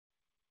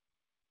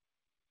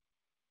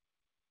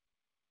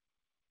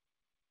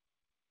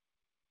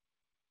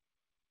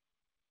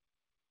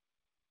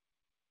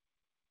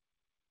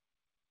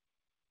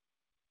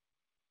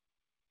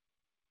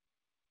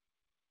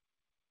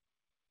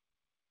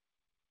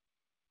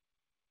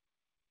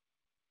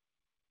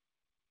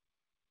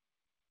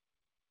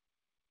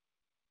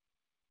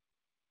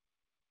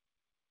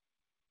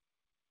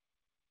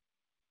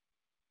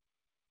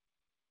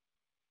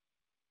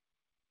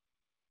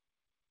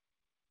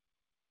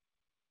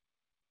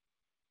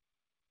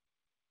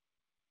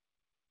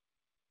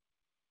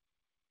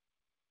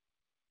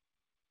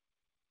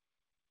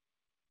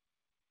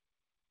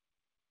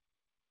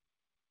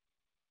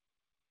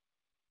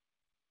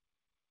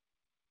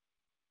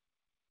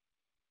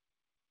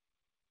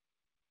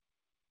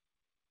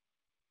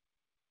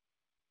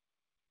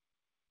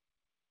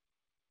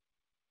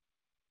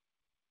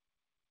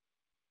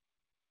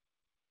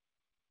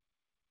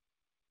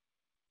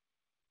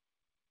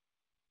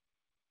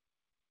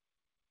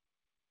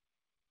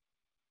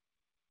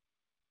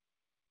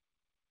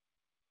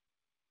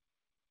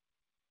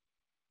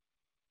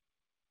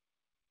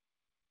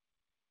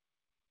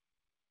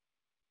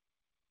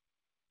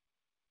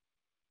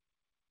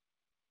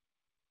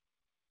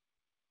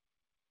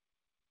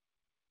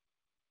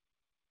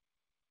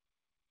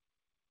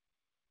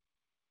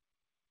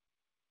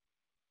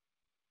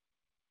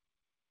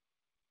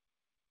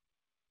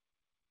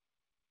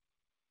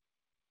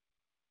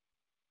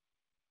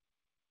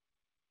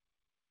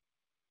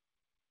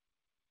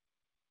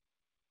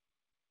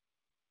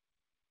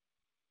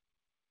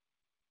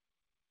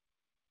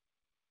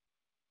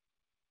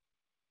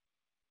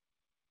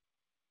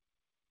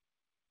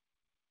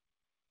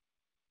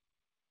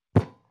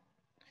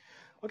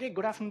Okay,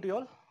 good afternoon to you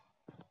all.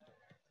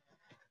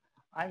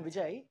 I'm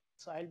Vijay,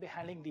 so I'll be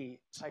handling the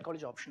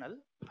psychology optional,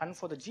 and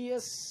for the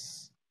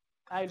GS,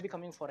 I'll be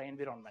coming for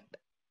environment.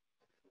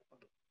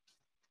 Okay.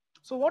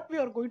 So what we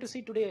are going to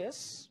see today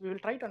is we will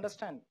try to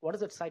understand what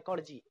is it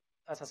psychology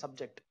as a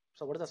subject.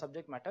 So what is the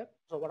subject matter?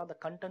 So what are the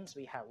contents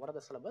we have? What are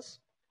the syllabus?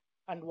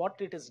 And what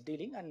it is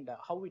dealing and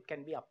how it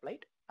can be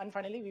applied. And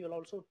finally, we will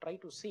also try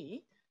to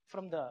see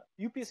from the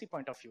UPSC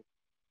point of view.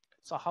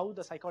 So how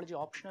the psychology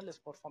optional is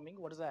performing,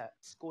 what is the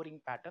scoring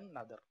pattern and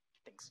other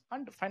things.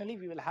 And finally,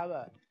 we will have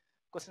a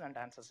question and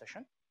answer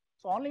session.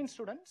 So online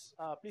students,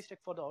 please check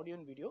for the audio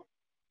and video.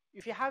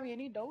 If you have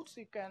any doubts,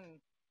 you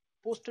can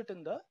post it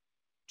in the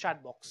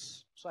chat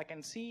box. So I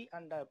can see,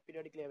 and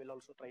periodically I will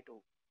also try to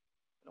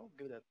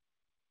give the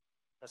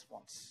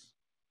response.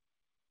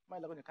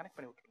 Connect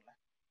பண்ணி விட்டுருங்களேன்.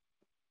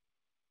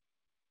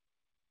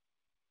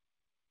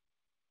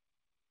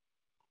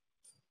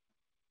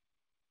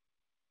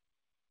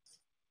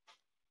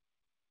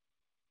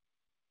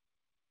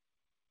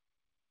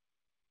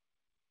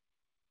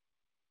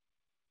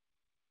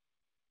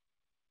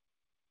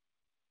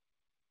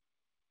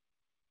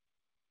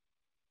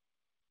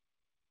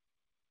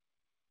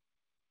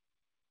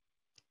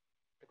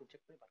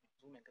 check பண்ணி பாருங்க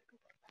Zoom எங்க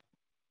இருக்குன்னு பாருங்க.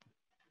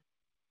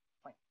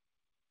 Fine.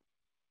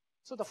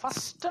 So the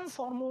first and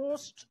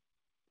foremost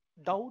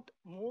doubt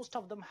most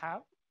of them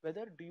have,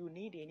 whether do you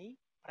need any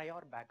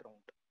prior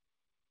background.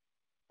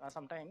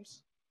 Sometimes,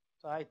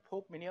 so I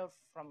hope many are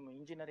from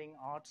engineering,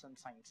 arts and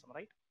science,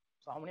 right?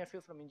 So how many of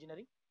you from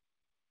engineering?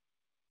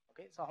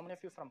 Okay, so how many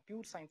of you from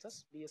pure sciences,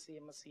 BSc,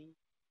 MSc,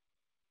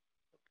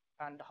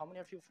 and how many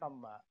of you from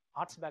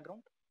arts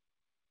background?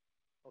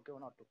 Okay,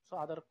 one or two. So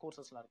other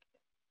courses la irukku.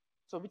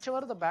 So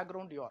whichever the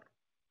background you are.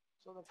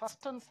 So the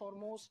first and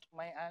foremost,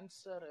 my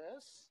answer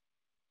is,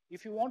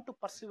 if you want to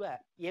pursue a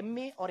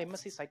MA or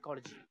MSc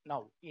psychology now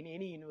in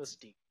any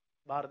university,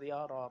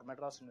 Bharatiyar or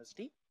Madras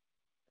University,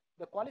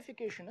 the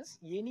qualification is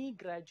any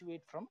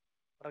graduate from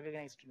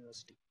recognized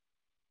university.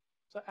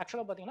 So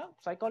actually,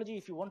 psychology,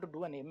 if you want to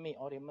do an MA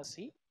or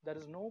MSc, there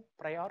is no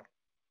prior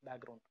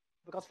background.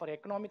 Because for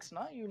economics,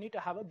 you need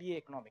to have a BA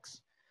economics.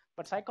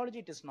 But psychology,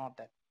 it is not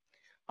that.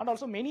 And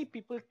also many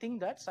people think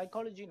that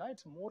psychology,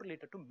 it's more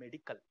related to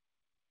medical.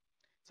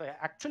 So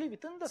actually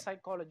within the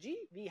psychology,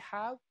 we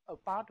have a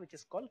part which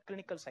is called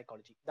clinical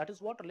psychology. That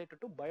is what related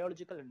to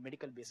biological and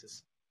medical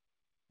basis.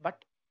 But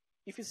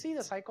if you see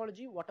the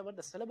psychology, whatever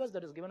the syllabus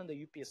that is given in the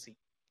UPSC,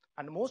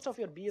 and most of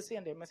your BSc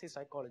and MSc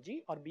psychology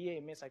or BA,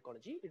 MA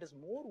psychology, it is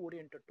more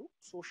oriented to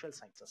social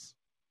sciences.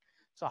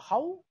 So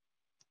how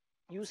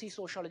you see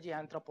sociology,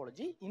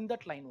 anthropology in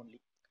that line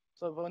only.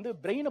 So when the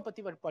brain,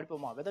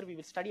 whether we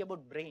will study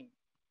about brain,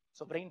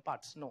 so brain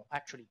parts, no,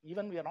 actually,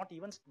 even we are not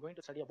even going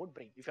to study about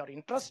brain. If you are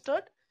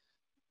interested,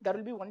 there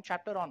will be one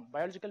chapter on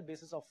biological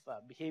basis of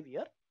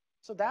behavior.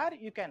 So there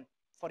you can,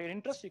 for your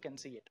interest, you can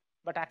see it.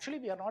 But actually,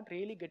 we are not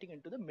really getting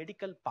into the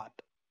medical part.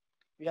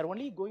 We are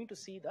only going to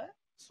see the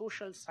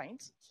social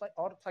science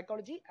or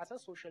psychology as a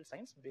social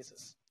science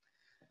basis.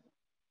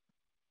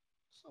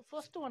 So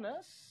first one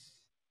is,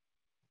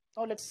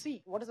 now let's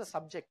see what is the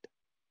subject.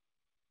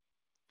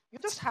 You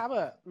just have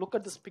a look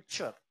at this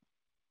picture.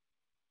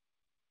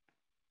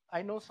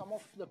 I know some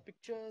of the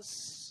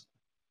pictures,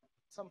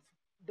 some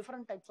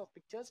different types of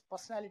pictures,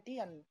 personality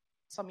and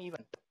some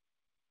event.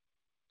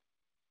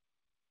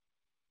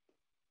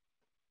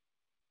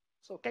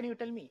 So can you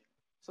tell me,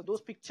 so those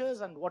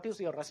pictures and what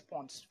is your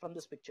response from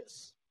these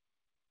pictures?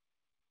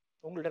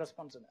 Ungalde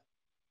response enna?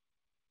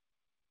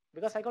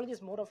 Because psychology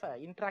is more of an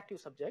interactive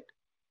subject.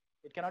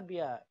 It cannot be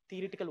a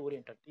theoretical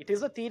oriented. It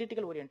is a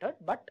theoretical oriented,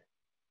 but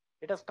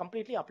it is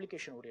completely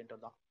application oriented.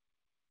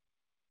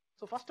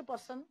 So first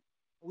person,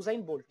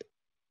 Usain Bolt.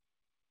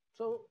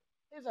 So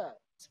he's a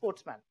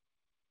sportsman.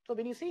 So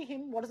when you see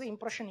him, what is the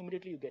impression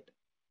immediately you get?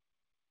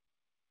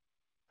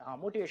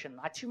 Motivation,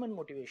 achievement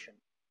motivation.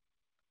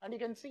 And you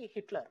can see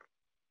Hitler,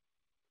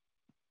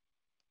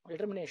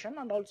 determination,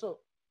 and also,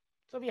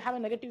 so we have a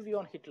negative view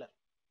on Hitler.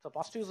 So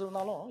positives,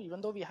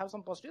 even though we have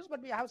some positives,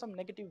 but we have some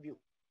negative view.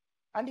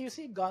 And you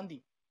see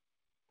Gandhi.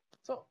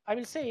 So I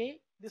will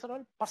say these are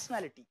all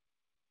personality.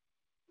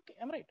 Okay,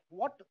 am I right?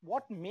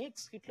 What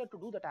makes Hitler to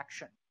do that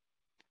action?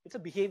 It's a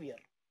behavior.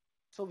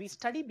 So we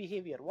study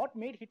behavior. What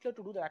made Hitler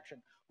to do the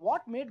action?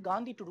 What made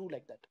Gandhi to do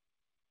like that?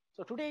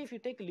 So today, if you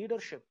take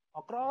leadership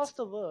across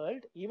the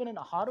world, even in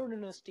Harvard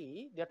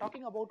University, they are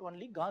talking about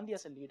only Gandhi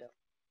as a leader.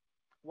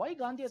 Why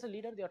Gandhi as a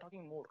leader? They are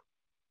talking more.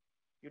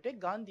 You take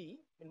Gandhi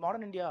in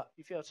modern India.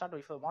 If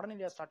modern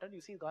India started,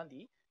 you see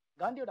Gandhi.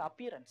 Gandhi had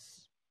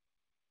appearance.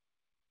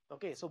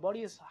 Okay, so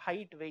body is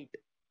height, weight.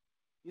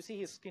 You see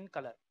his skin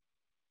color.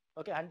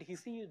 Okay, and you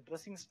see his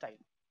dressing style.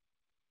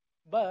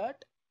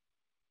 But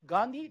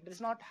Gandhi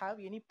does not have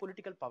any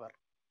political power.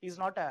 He's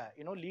not a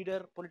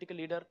leader, political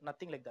leader,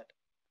 nothing like that.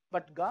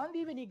 But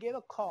Gandhi, when he gave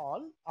a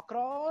call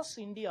across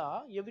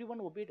India,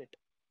 everyone obeyed it.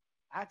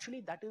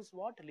 Actually, that is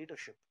what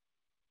leadership.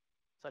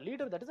 So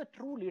leader, that is a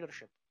true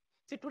leadership.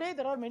 See, today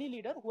there are many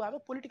leaders who have a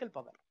political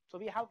power. So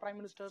we have prime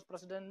ministers,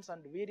 presidents,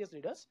 and various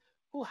leaders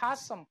who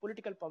has some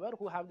political power,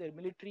 who have their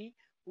military,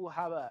 who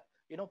have a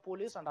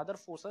police and other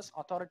forces,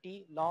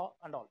 authority, law,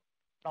 and all.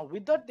 Now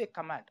with that they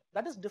command.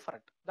 That is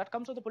different. That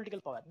comes with the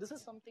political power. This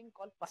is something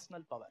called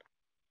personal power.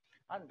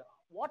 And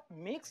what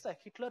makes the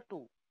Hitler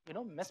to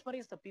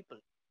mesmerize the people?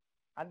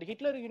 And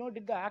Hitler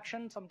did the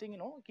action something,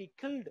 he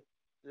killed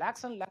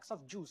lakhs and lakhs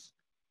of Jews.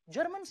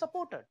 Germans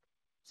supported.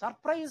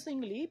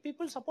 Surprisingly,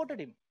 people supported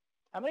him.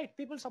 Am I right?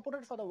 People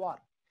supported for the war.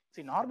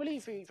 See, normally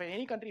if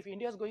any country, if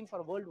India is going for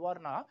a world war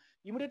now,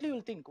 immediately you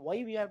will think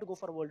why we have to go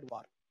for a world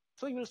war.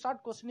 So you will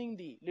start questioning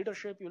the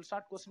leadership, you will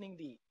start questioning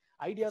the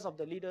ideas of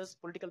the leaders,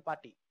 political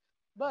party.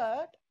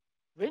 But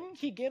when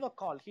he gave a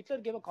call, Hitler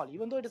gave a call,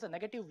 even though it is a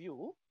negative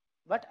view,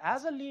 but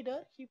as a leader,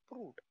 he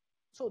proved.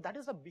 So that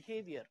is a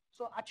behavior.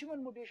 So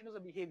achievement motivation is a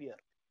behavior.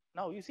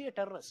 Now you see a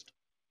terrorist.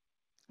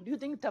 Do you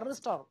think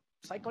terrorists are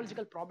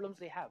psychological problems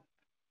they have?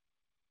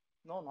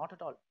 No, not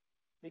at all.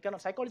 We can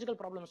have psychological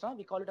problems,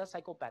 we call it as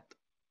psychopath.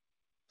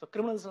 So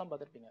criminals,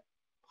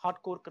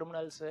 hardcore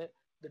criminals,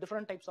 the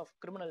different types of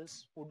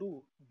criminals who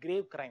do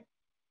grave crime.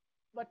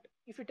 But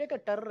if you take a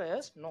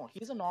terrorist, no,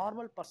 he's a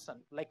normal person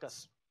like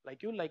us,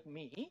 like you, like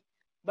me,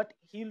 but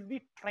he'll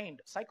be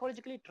trained,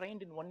 psychologically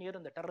trained in 1 year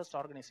in the terrorist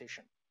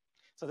organization.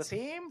 So the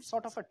same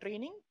sort of a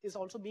training is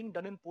also being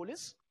done in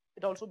police.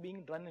 It also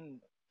being done in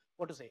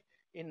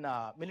in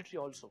military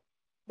also.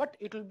 But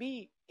it will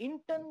be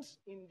intense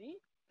in the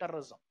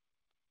terrorism.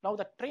 Now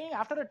the training,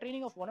 after a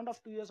training of 1.5 to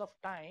 2 years of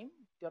time,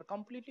 they are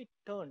completely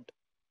turned.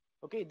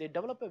 Okay, they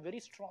develop a very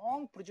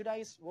strong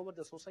prejudice over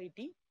the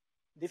society.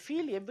 They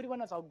feel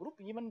everyone as our group.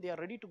 Even they are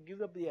ready to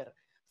give up their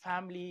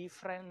family,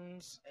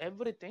 friends,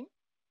 everything.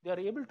 They are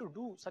able to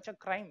do such a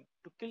crime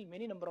to kill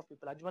many number of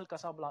people. Ajmal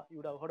Kasabla, you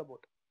would have heard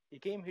about. He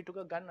came, he took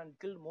a gun and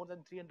killed more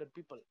than 300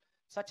 people.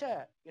 Such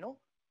a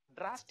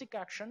drastic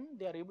action,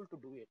 they are able to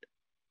do it.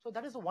 So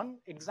that is one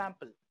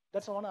example.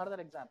 That's one other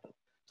example.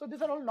 So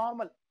these are all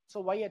normal. So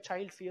why a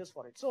child fears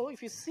for it? So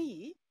if you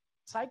see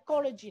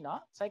psychology,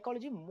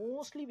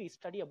 mostly we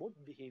study about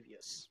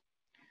behaviors.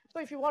 So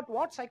if you want,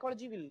 what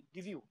psychology will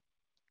give you?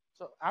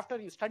 So after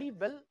you study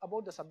well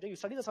about the subject, you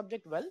study the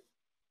subject well,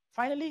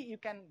 finally you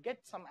can get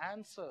some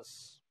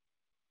answers.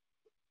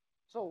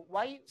 So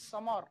why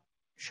some are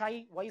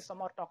shy, why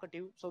some are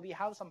talkative? So we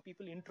have some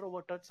people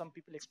introverted, some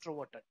people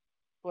extroverted,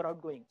 who are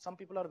outgoing. Some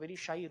people are very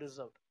shy,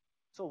 reserved.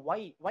 So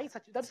why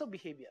such? That's a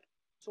behavior.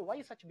 So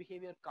why such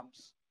behavior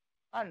comes?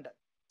 And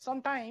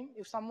sometime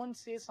if someone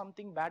says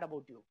something bad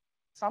about you,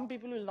 some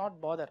people will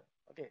not bother.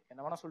 Okay,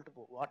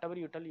 whatever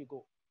you tell, you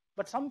go.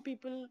 But some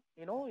people,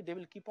 they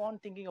will keep on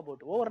thinking about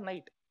it.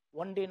 Overnight,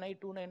 1 day night,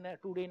 2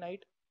 day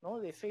night,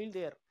 they fail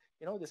their,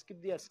 they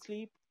skip their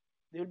sleep.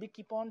 They will be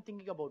keep on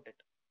thinking about it.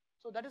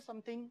 So that is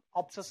something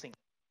obsessing.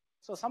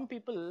 So some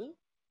people,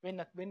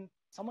 when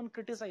someone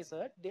criticizes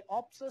it, they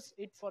obsess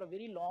it for a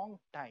very long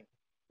time.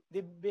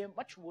 They be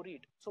much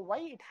worried. So why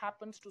it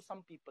happens to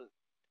some people?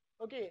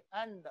 Okay,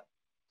 and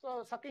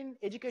so second,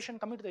 education,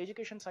 coming to the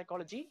education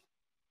psychology,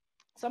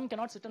 some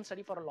cannot sit and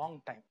study for a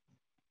long time.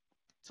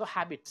 So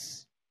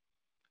habits.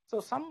 So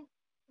some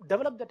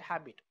develop that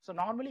habit. So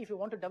normally if you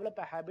want to develop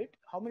a habit,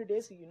 how many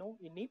days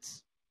it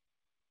needs?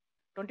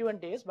 21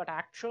 days, but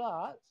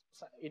actually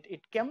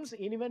it comes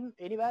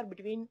anywhere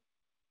between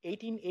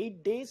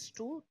 8 days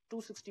to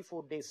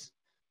 264 days.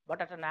 But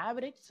at an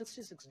average,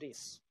 66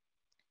 days.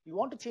 You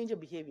want to change a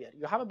behavior.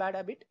 You have a bad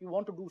habit, you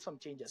want to do some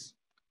changes.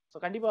 So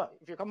Kandipa,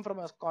 if you come from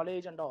a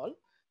college and all,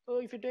 so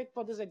if you take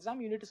for this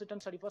exam, you need to sit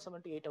and study for 7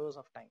 to 8 hours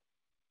of time.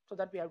 So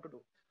that we have to do.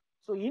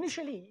 So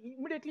initially,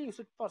 immediately you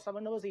sit for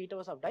 7 hours, 8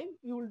 hours of time,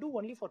 you will do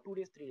only for 2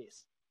 days, 3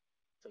 days.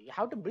 So you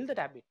have to build that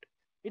habit.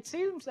 It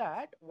seems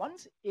that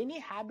once any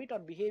habit or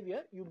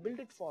behavior, you build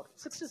it for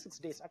 66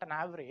 days at an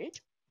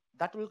average,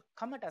 that will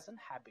come as a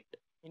habit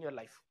in your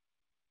life.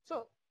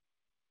 So,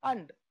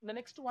 and the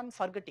next one,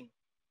 forgetting.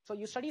 So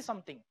you study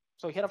something.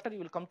 So hereafter you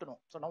will come to know.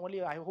 So now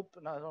only I hope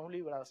now only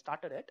you have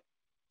started it.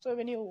 So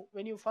when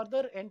you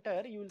further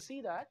enter, you will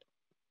see that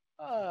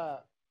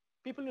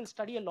people will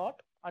study a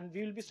lot and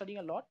we will be studying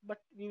a lot, but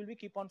we will be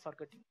keep on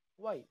forgetting.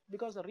 Why?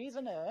 Because the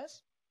reason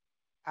is,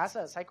 as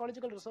a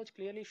psychological research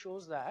clearly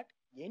shows that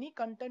any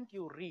content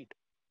you read,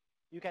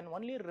 you can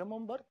only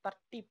remember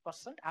 30%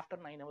 after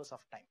 9 hours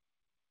of time.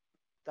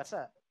 That's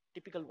a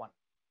typical one.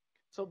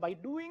 So by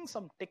doing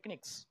some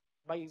techniques,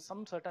 by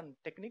some certain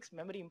techniques,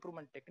 memory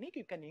improvement technique,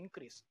 you can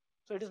increase.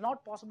 So it is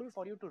not possible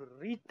for you to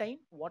retain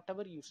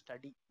whatever you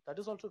study. That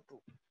is also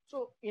true.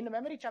 So in the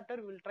memory chapter,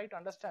 we will try to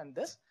understand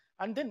this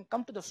and then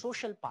come to the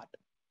social part,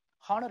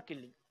 honor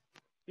killing.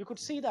 You could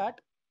see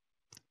that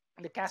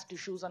the caste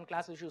issues and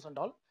class issues and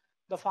all,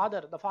 the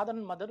father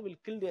and mother will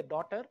kill their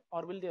daughter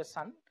or will their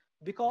son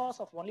because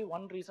of only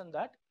one reason,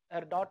 that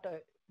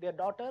their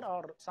daughter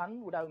or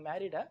son would have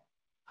married a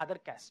other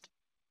caste.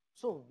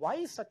 So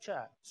why such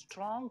a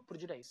strong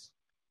prejudice?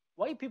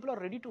 Why people are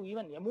ready to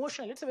even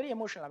emotional? It's very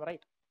emotional, am I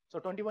right? So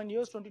 21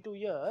 years, 22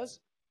 years,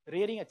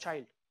 rearing a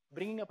child,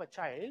 bringing up a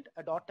child,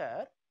 a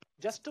daughter,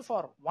 just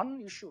for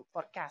one issue,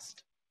 for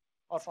caste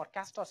or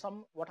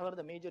some, whatever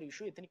the major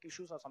issue, ethnic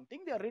issues or something,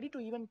 they are ready to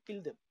even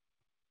kill them.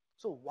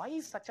 So why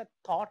such a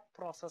thought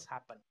process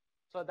happen?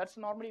 So that's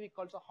normally we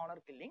call it a honor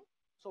killing.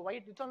 So why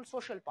it's on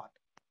social part.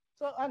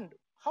 So and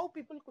how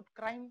people could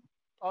crime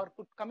or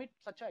could commit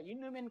such a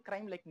inhuman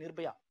crime like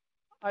Nirbhaya.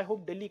 I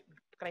hope Delhi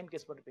crime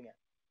case.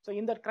 So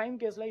in that crime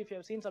case, like if you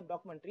have seen some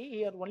documentary,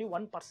 here only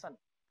one person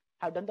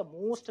have done the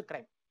most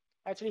crime.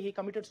 Actually, he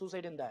committed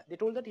suicide in that. They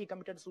told that he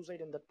committed suicide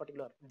in that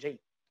particular jail.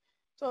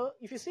 So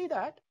if you see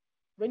that,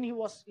 when he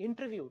was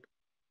interviewed,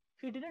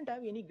 he didn't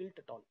have any guilt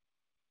at all.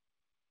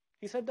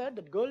 He said that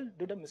the girl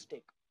did a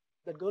mistake.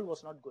 That girl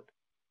was not good.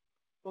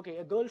 Okay,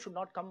 a girl should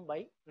not come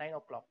by 9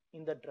 o'clock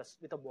in that dress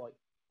with a boy.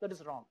 That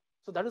is wrong.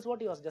 So that is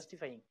what he was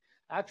justifying.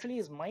 Actually,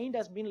 his mind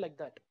has been like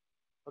that.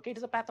 Okay, it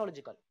is a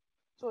pathological.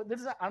 So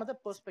this is another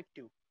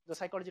perspective the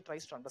psychology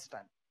tries to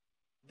understand.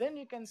 Then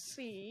you can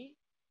see,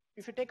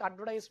 if you take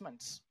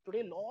advertisements,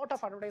 today a lot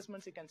of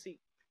advertisements you can see,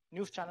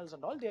 news channels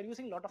and all, they are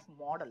using a lot of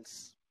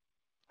models,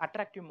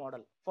 attractive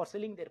model for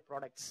selling their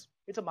products.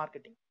 It's a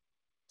marketing.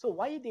 So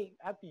why they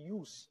have to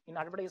use in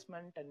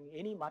advertisement and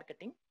any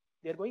marketing,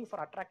 they're going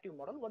for attractive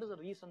model. What is the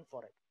reason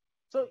for it?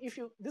 So if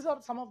you, these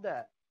are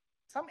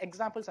some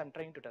examples I'm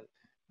trying to tell.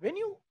 When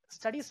you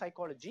study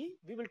psychology,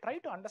 we will try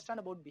to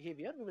understand about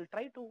behavior. We will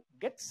try to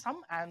get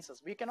some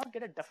answers. We cannot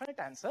get a definite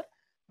answer,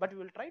 but we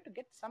will try to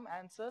get some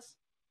answers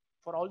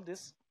for all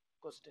these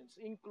questions,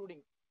 including,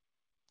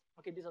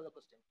 okay, these are the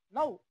questions.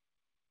 Now,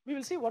 we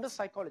will see what is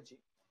psychology.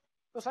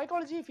 So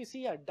psychology, if you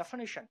see a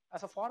definition,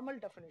 as a formal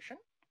definition,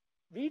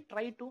 we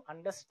try to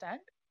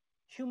understand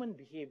human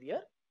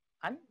behavior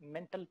and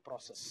mental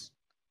process.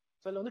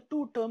 So only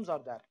two terms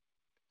are there.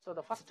 So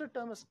the first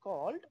term is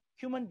called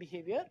human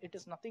behavior. It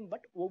is nothing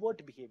but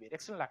overt behavior,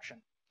 external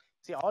action.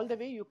 See, all the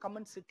way you come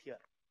and sit here.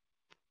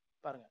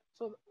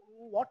 So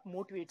what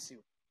motivates you?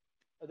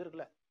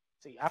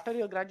 See, after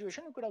your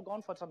graduation, you could have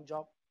gone for some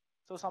job.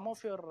 So some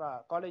of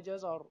your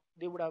colleges, or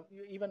they would have,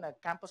 even a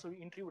campus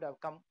interview would have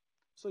come.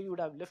 So you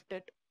would have left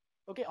it.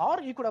 Okay, or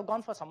you could have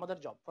gone for some other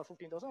job for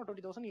 15,000 or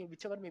 20,000,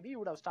 whichever maybe you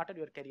would have started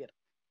your career.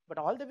 But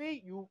all the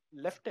way you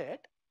left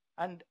it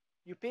and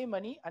you pay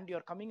money and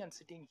you're coming and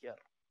sitting here.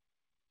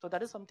 So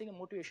that is something, a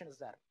motivation is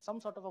there. Some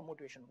sort of a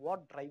motivation.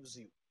 What drives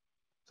you?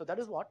 So that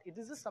is what,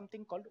 this is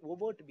something called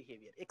overt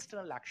behavior,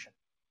 external action.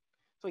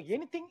 So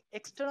anything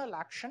external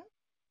action,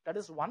 that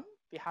is one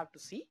we have to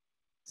see.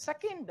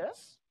 Second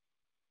is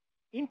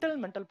internal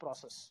mental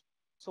process.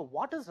 So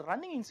what is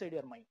running inside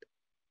your mind?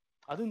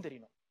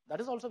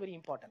 That is also very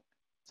important.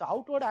 So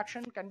outward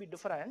action can be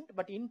different,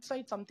 but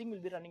inside something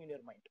will be running in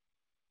your mind.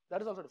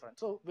 That is also different.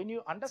 So when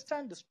you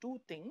understand these two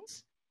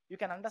things, you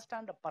can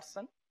understand a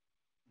person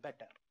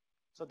better.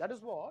 So that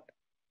is what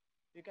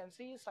you can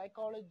see.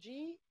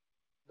 Psychology,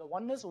 the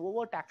one is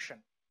overt action,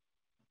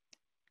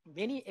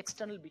 many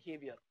external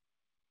behavior,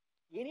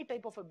 any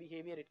type of a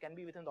behavior. It can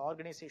be within the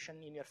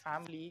organization, in your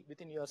family,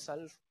 within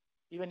yourself.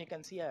 Even you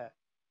can see a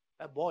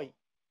boy,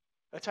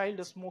 a child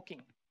is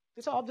smoking.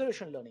 This is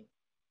observation learning.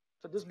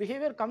 So this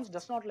behavior comes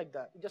just not like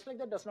that. Just like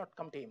that does not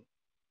come to him.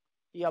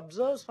 He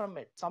observes from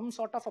it. Some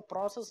sort of a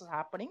process is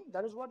happening.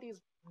 That is what he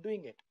is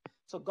doing it.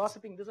 So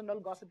gossiping, this is all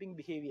gossiping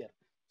behavior.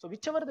 So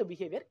whichever the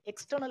behavior,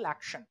 external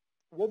action,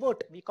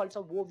 overt, we call it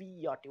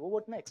OVERT,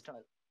 overt and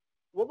external.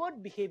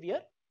 Overt behavior,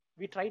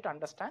 we try to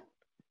understand.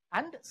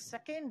 And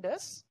second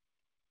is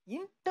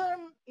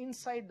intern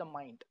inside the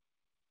mind.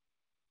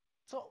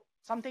 So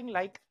something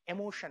like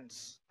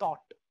emotions,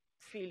 thought,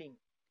 feeling,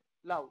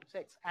 love,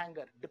 sex,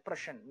 anger,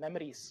 depression,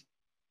 memories.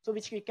 So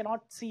which we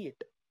cannot see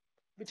it,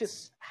 which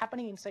is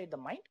happening inside the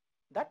mind,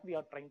 that we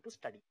are trying to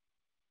study.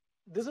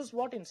 This is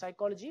what in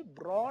psychology,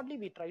 broadly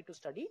we try to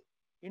study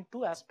in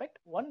two aspects.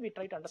 One, we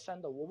try to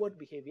understand the overt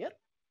behavior.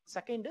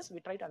 Second is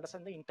we try to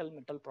understand the internal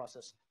mental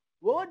process.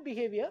 Overt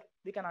behavior,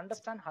 we can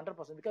understand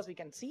 100% because we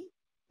can see,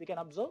 we can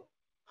observe,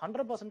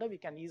 100% we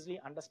can easily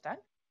understand.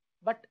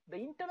 But the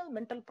internal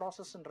mental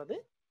process,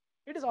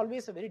 it is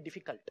always a very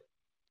difficult.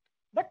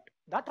 But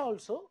that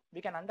also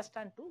we can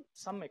understand to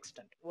some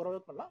extent,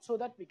 so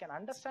that we can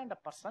understand a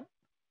person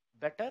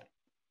better,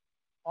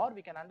 or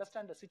we can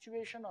understand the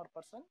situation or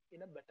person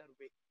in a better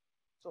way.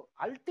 So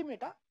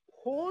ultimate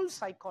whole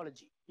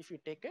psychology, if you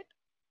take it,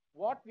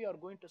 what we are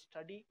going to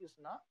study is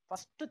now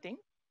first thing.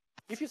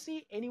 If you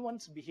see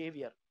anyone's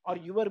behavior or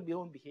your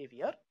own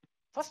behavior,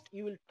 first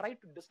you will try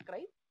to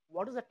describe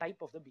what is the type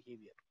of the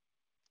behavior.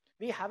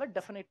 We have a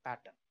definite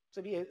pattern.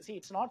 So we see,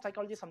 it's not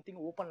psychology something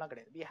open.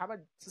 We have a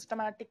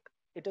systematic,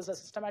 it is a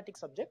systematic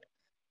subject.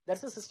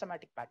 There's a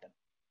systematic pattern.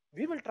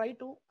 We will try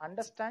to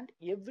understand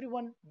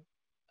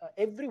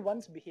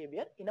everyone's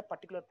behavior in a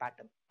particular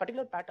pattern.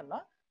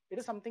 It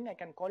is something I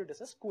can call it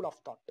as a school of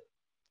thought.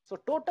 So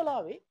total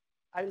away,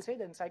 I will say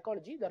that in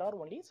psychology, there are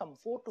only some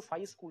 4 to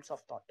 5 schools of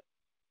thought.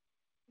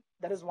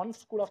 There is one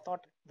school of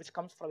thought which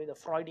comes from the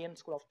Freudian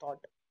school of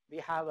thought. We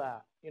have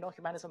a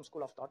humanism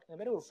school of thought.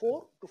 And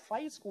 4 to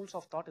 5 schools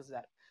of thought is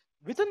there.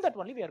 Within that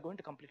only we are going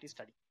to completely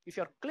study. If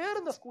you are clear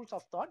in the schools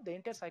of thought, the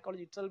entire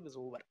psychology itself is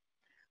over.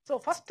 So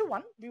first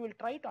one, we will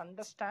try to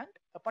understand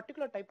a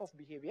particular type of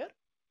behavior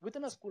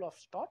within a school of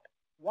thought.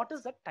 What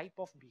is that type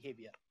of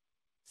behavior?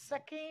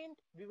 Second,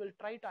 we will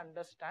try to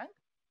understand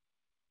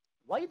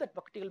why that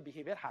particular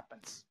behavior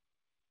happens.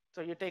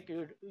 So you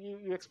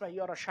explain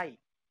you are a shy.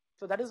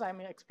 So that is, I'm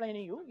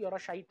explaining you are a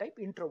shy type,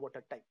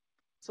 introverted type.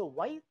 So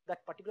why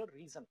that particular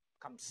reason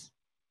comes?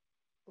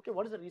 Okay,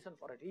 what is the reason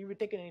for it? If we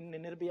take in a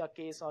Nirbhaya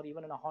case or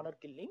even in a honor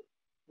killing,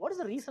 what is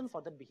the reason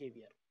for that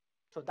behavior?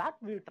 So that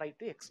we try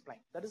to explain.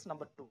 That is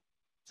number 2.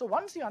 So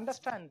once you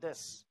understand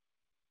this,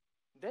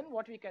 then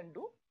what we can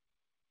do,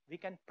 we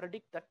can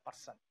predict that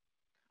person,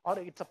 or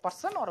it's a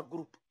person or a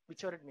group,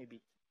 whichever it may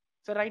be.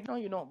 So right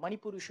now,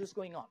 Manipur issues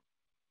going on.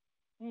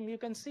 You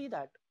can see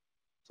that.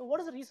 So what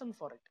is the reason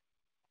for it?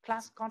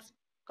 Class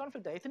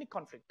conflict, the ethnic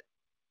conflict.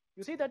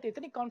 You see that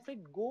ethnic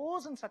conflict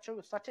goes in such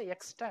a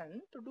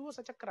extent to do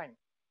such a crime.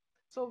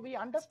 So we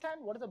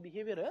understand what the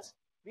behavior is.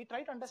 We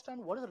try to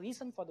understand what is the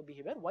reason for the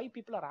behavior, why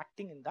people are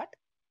acting in that,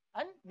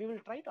 and we will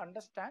try to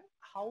understand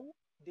how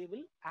they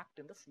will act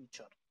in the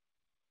future.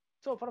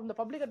 So from the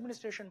public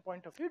administration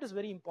point of view, it is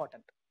very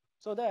important,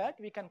 so that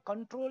we can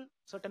control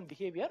certain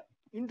behavior,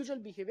 individual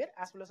behavior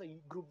as well as a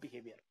group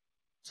behavior.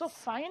 So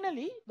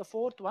finally, the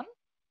 4th one,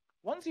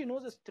 once you know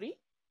this 3,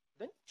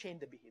 then change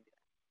the behavior.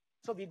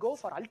 So we go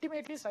for,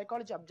 ultimately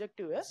psychology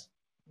objective is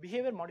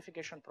behavior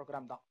modification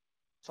program.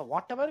 So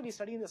whatever we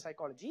study in the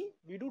psychology,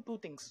 we do 2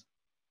 things.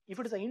 If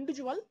it is an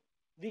individual,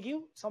 we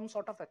give some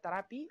sort of a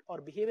therapy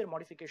or behavior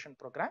modification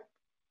program.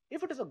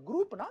 If it is a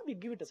group, we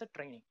give it as a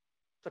training.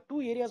 So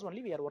 2 areas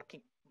only we are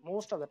working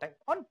most of the time.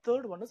 On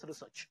 3rd one is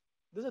research.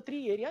 These are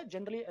 3 areas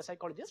generally a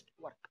psychologist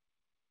work.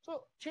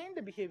 So change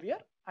the behavior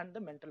and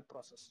the mental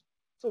process.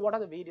 So what are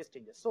the various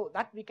changes? So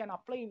that we can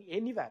apply in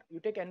anywhere. You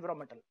take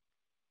environmental.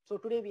 So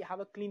today we have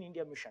a Clean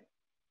India mission,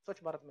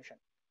 Swachh Bharat mission.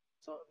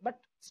 So, but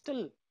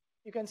still,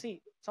 you can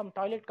see some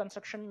toilet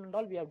construction and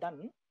all we have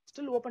done,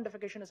 still open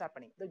defecation is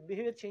happening. The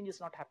behavior change is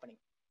not happening.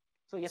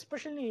 So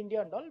especially in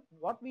India and all,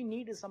 what we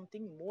need is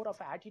something more of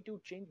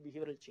attitude change,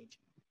 behavioral change.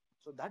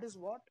 So that is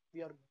what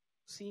we are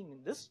seeing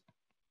in this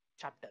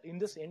chapter, in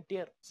this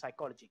entire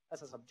psychology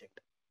as a subject.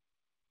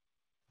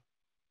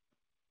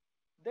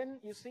 Then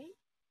you see,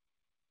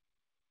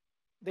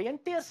 the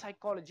entire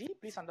psychology,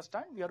 please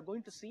understand, we are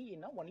going to see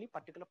in a only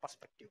particular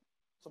perspective.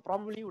 So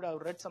probably you would have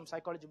read some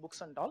psychology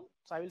books and all.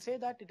 So I will say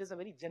that it is a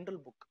very general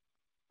book.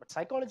 But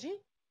psychology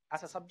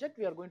as a subject,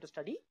 we are going to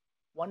study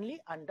only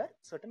under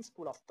certain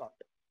school of thought.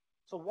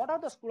 So what are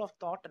the school of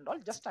thought and all?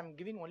 Just I'm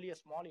giving only a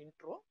small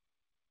intro.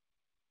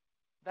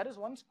 There is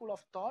one school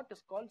of thought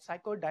is called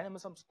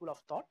psychodynamism school of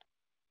thought.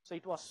 So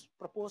it was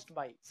proposed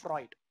by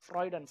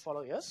Freud and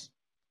followers.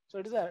 So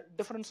it is a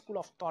different school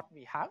of thought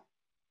we have.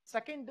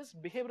 Second is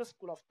behavioral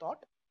school of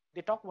thought.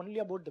 They talk only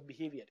about the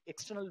behavior,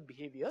 external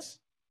behaviors.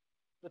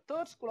 The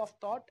 3rd school of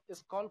thought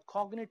is called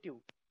cognitive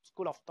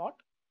school of thought.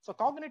 So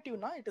cognitive,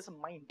 it is a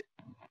mind.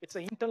 It's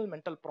an internal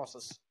mental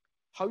process.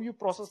 How you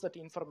process that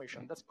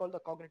information, that's called the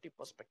cognitive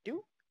perspective.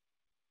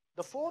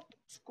 The 4th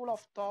school of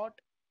thought,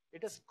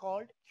 it is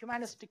called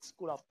humanistic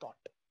school of thought.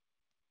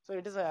 So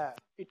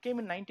it came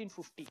in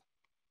 1950.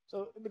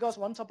 So because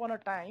once upon a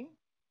time,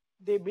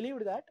 they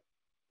believed that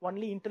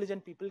only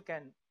intelligent people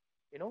can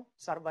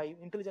survive,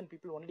 intelligent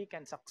people only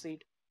can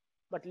succeed.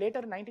 But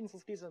later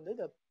 1950s,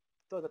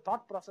 the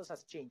thought process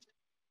has changed.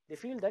 They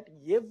feel that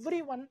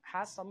everyone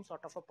has some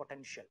sort of a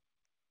potential.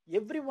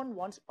 Everyone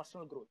wants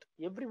personal growth.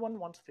 Everyone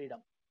wants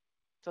freedom.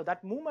 So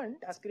that movement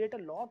has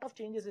created a lot of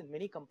changes in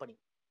many companies.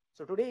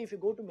 So today, if you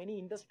go to many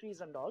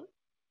industries and all,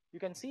 you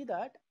can see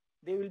that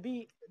they will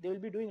be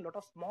doing a lot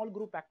of small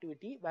group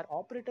activity where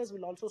operators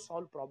will also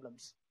solve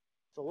problems.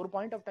 So over a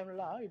point of time,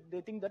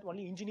 they think that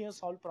only engineers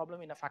solve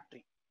problem in a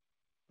factory.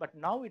 But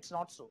now it's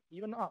not so.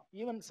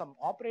 Even some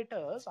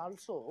operators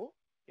also,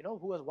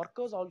 who are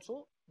workers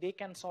also, they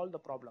can solve the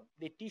problem.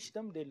 They teach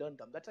them, they learn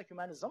them. That's a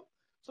humanism.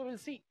 So we'll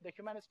see the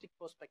humanistic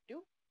perspective.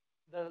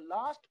 The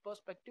last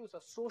perspective is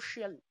a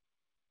social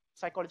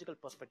psychological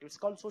perspective. It's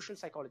called social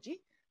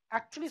psychology.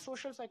 Actually,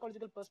 social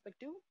psychological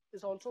perspective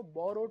is also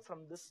borrowed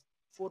from this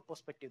 4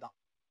 perspective.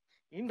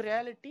 In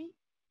reality,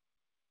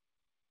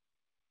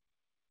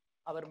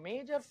 our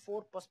major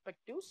 4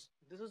 perspectives,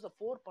 this is the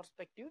 4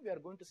 perspective we are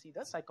going to see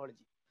the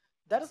psychology.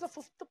 There is a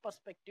 5th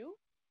perspective,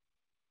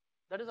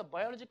 that is a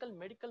biological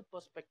medical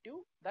perspective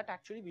that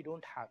actually we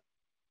don't have.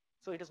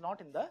 So it is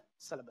not in the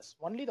syllabus.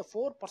 Only the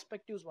 4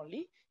 perspectives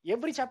only.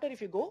 Every chapter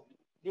if you go,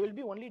 they will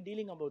be only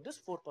dealing about this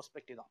 4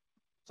 perspective.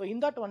 So in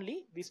that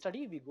only we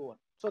study, we go on,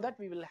 so that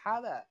we will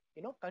have a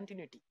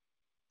continuity.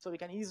 So we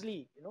can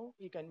easily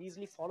you can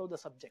easily follow the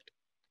subject.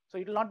 So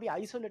it will not be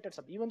isolated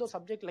subject. Even though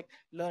subject like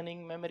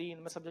learning, memory,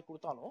 in subject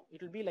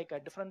it will be like a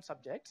different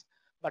subjects.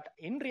 But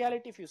in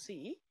reality, if you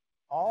see,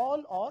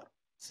 all are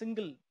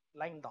single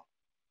line down.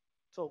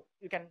 So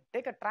you can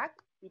take a track,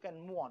 you can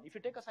move on. If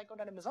you take a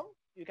psychodynamism,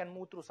 you can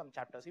move through some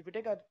chapters. If you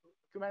take a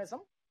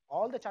humanism,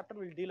 all the chapter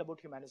will deal about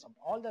humanism.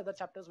 All the other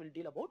chapters will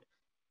deal about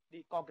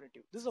the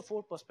cognitive. This is the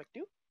 4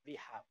 perspective we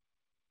have.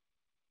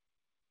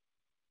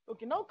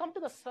 Okay, now come to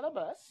the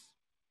syllabus.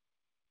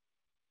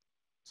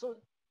 So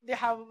they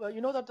have,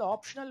 that the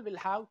optional will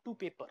have 2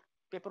 paper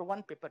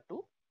 1, paper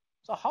 2.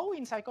 So how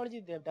in psychology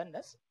they have done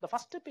this? The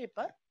first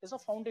paper is a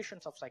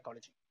foundations of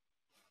psychology.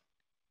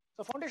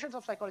 So foundations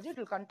of psychology, it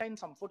will contain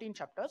some 14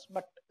 chapters,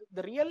 but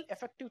the real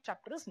effective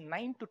chapter is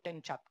 9 to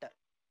 10 chapter.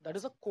 That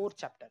is a core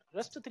chapter.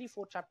 Rest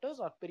 3-4 chapters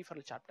are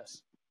peripheral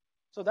chapters.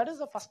 So that is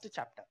the first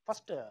chapter,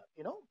 first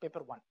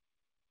paper 1.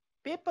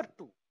 Paper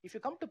 2, if you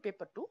come to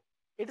paper 2,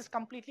 it is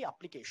completely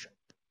application.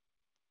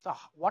 So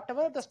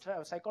whatever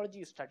the psychology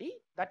you study,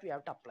 that we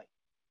have to apply.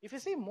 If you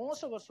see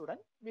most of our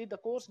students, the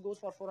course goes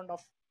for 4.5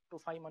 to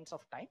 5 months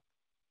of time,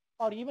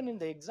 or even in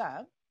the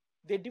exam,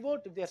 they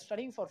devote, if they are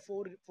studying for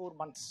 4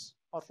 months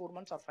or 4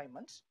 months or 5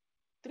 months,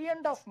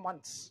 3.5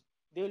 months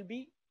they will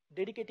be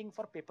dedicating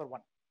for paper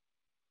 1.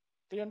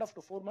 3.5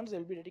 to 4 months they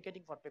will be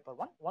dedicating for paper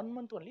 1. 1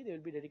 month only they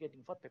will be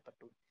dedicating for paper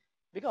 2.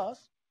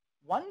 Because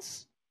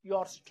once you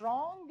are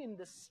strong in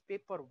this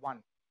paper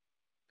 1,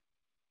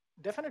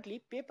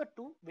 definitely paper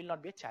 2 will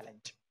not be a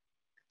challenge.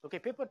 Okay,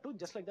 paper 2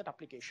 just like that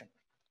application.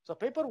 So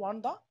paper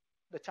 1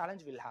 the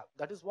challenge will have.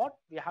 That is what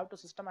we have to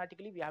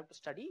systematically, we have to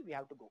study, we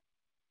have to go.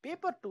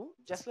 Paper 2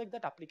 just like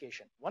that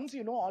application. Once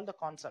you know all the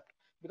concept,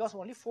 because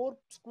only 4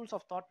 schools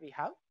of thought we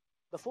have,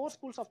 the 4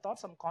 schools of thought,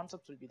 some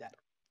concepts will be there.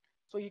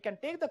 So you can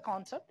take the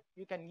concept,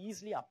 you can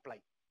easily apply.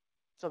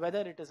 So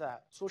whether it is a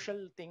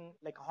social thing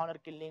like honor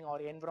killing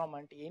or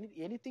environment,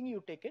 anything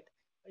you take it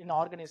in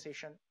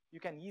organization, you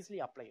can easily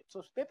apply it.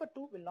 So paper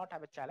 2 will not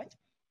have a challenge.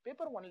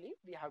 Paper 1 only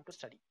we have to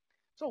study.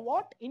 So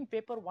what in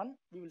paper 1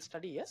 we will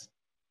study is,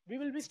 we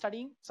will be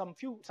studying some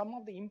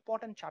of the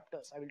important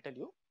chapters. I will tell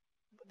you.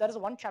 There is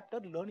one chapter,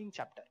 learning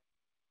chapter.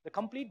 The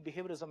complete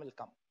behaviorism will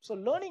come. So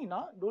learning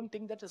now, don't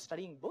think that is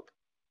studying book.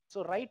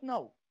 So right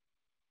now,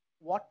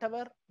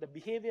 whatever the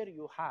behavior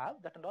you have,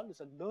 that and all is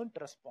a learned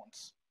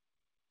response.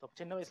 So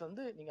சின்ன வயசுல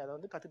இருந்து நீங்க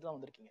அதை கத்துட்டு தான்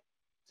வந்திருக்கீங்க.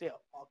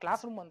 So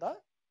class room வந்தா,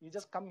 you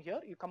just come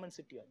here, you come and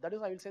sit here. That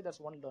is, I will say,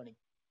 that's one learning.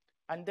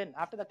 And then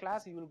after the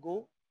class you will go,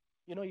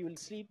 you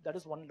will sleep. That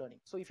is one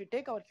learning. So if you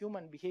take our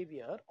human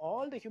behavior,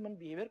 all the human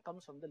behavior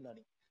comes from the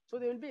learning. So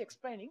they will be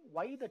explaining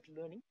why that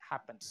learning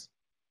happens.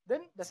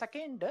 Then the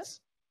second is,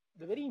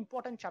 the very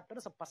important chapter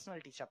is a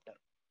personality chapter.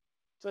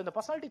 So in the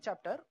personality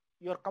chapter,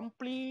 your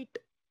complete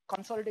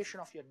consolidation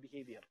of your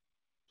behavior.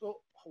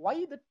 So why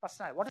that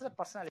personality? What is that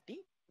personality?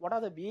 What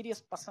are the various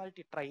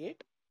personality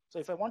trait? So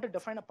if I want to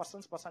define a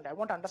person's personality, I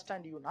want to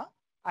understand you now.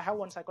 I have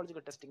one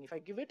psychological testing. If I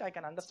give it, I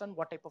can understand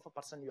what type of a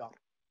person you are.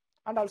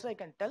 And also I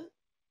can tell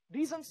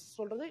reasons.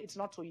 It's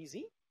not so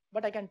easy,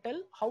 but I can tell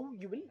how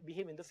you will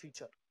behave in the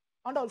future.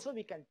 And also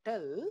we can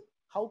tell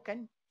how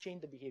can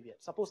change the behavior.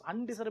 Suppose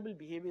undesirable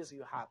behaviors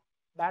you have,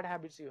 bad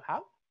habits you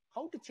have,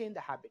 how to change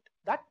the habit.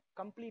 That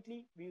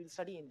completely we will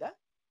study in the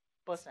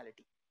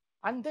personality.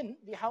 And then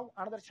we have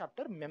another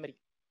chapter, memory.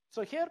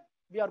 So here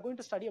we are going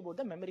to study about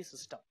the memory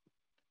system.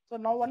 So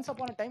now once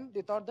upon a time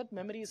they thought that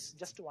memory is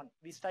just one.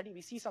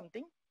 We see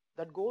something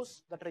that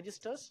goes, that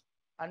registers,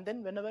 and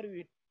then whenever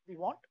we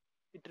want,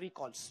 it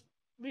recalls.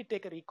 We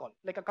take a recall,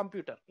 like a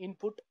computer,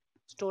 input,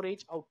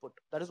 storage, output.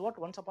 That is what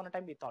once upon a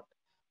time we thought.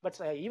 But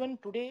even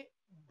today,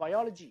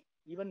 biology,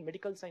 even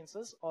medical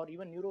sciences or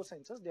even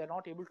neurosciences, they are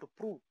not able to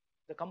prove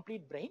the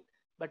complete brain.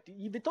 But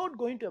without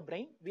going to a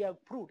brain, we have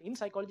proved, in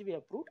psychology we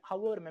have proved how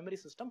our memory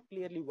system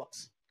clearly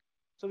works.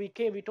 So we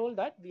told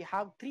that we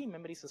have 3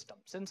 memory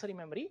systems. Sensory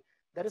memory,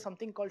 there is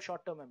something called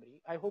short-term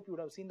memory. I hope you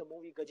would have seen the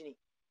movie Gajini.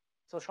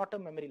 So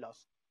short-term memory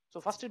loss. So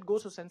first it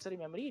goes to sensory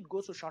memory, it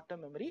goes to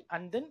short-term memory,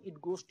 and then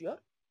it goes to your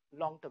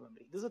long-term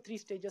memory. These are 3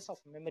 stages of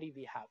memory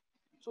we have.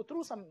 So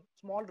through some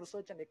small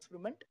research and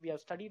experiment, we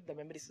have studied the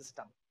memory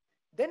system.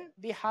 Then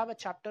we have a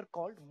chapter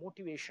called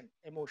motivation,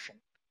 emotion.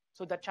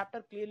 So that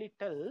chapter clearly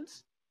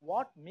tells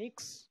what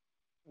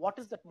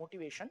is that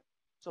motivation.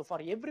 So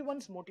for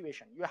everyone's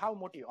motivation, you have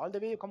motive. All the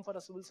way you come for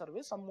a civil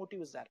service, some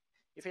motive is there.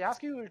 If I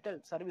ask you, you will tell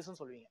service and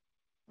solving.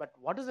 But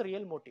what is the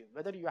real motive?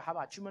 Whether you have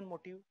achievement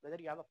motive, whether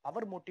you have a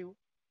power motive,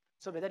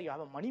 so whether you have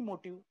a money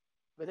motive,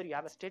 whether you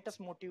have a status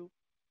motive.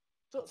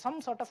 So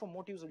some sort of a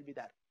motives will be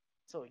there.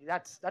 So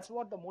that's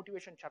what the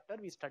motivation chapter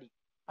we study.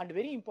 And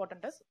very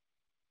important is,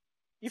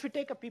 if you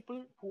take a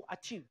people who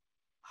achieve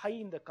high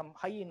in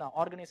an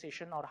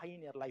organization or high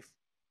in your life,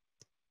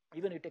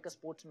 even you take a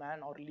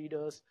sportsman or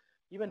leaders,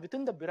 even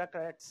within the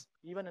bureaucrats,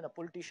 even in a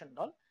politician and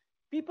all,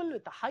 people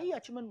with a high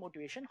achievement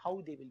motivation,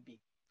 how they will be,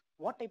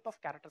 what type of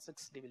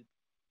characteristics they will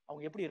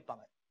be.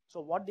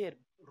 So what their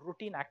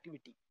routine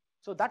activity.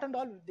 So that and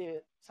all,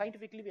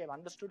 scientifically we have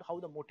understood how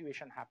the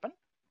motivation happen.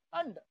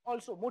 And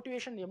also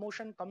motivation,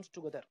 emotion comes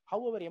together. How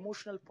our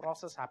emotional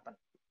process happen.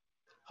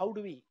 How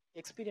do we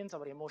experience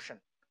our emotion?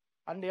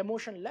 And the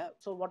emotion,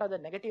 so what are the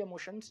negative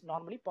emotions?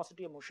 Normally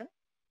positive emotion.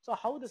 So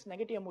how this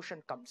negative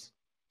emotion comes?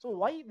 So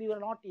why we were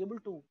not able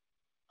to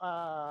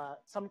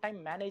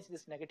sometime manage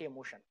this negative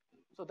emotion?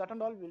 So that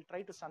and all we will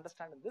try to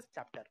understand in this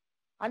chapter.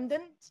 And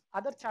then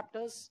other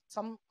chapters,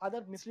 some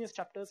other miscellaneous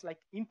chapters like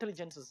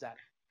intelligence is there.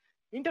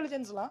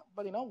 Intelligence,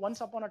 but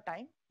once upon a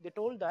time they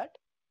told that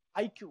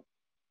IQ,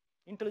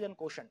 intelligent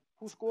quotient,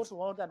 who scores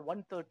more than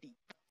 130.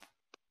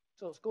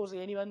 So scores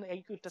anyone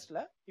IQ test,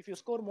 if you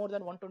score more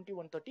than 120,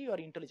 130, you are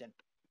intelligent.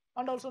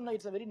 And also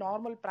it's a very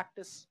normal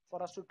practice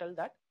for us to tell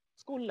that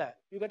school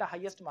you get a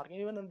highest mark.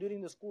 Even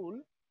during the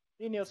school,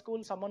 In your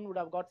school, someone would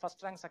have got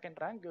first rank, second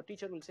rank. Your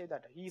teacher will say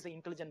that he is an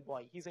intelligent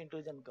boy, he is an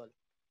intelligent girl.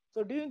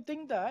 So do you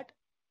think that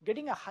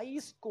getting a high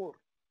score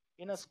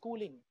in a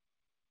schooling,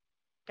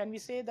 can we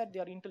say that they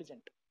are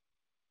intelligent?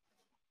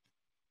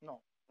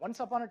 No. Once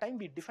upon a time,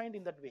 we defined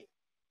in that way.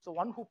 So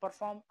one who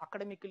perform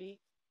academically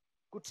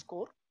good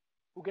score,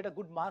 who get a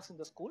good marks in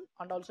the school,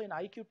 and also in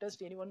IQ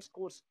test, anyone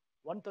scores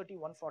 130,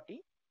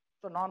 140.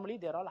 So normally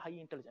they're all high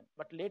intelligent.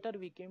 But later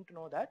we came to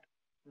know that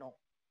no.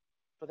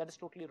 So that is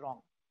totally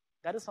wrong.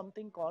 There is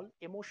something called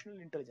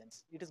emotional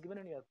intelligence. It is given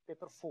in your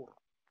paper 4,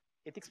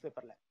 ethics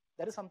paper lab.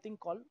 There is something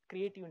called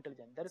creative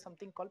intelligence. There is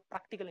something called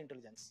practical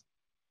intelligence.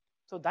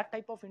 So that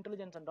type of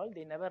intelligence and all,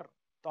 they never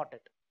taught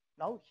it.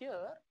 Now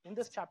here in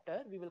this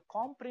chapter, we will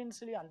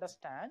comprehensively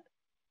understand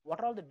what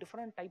are all the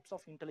different types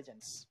of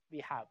intelligence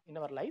we have in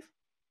our life.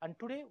 And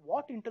today,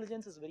 what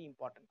intelligence is very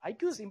important.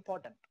 IQ is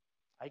important.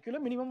 IQ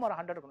minimum or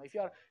 100.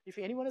 If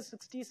anyone is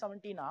 60,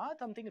 70,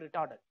 something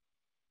retarded.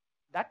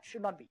 That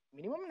should not be.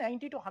 Minimum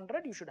 90 to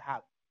 100 you should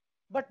have.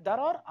 But there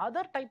are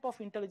other type of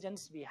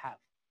intelligence we have.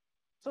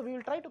 So we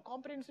will try to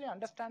comprehensively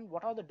understand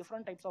what are the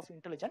different types of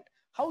intelligence,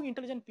 how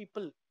intelligent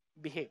people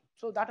behave.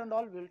 So that and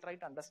all we will try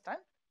to understand.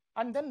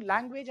 And then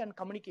language and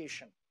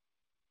communication.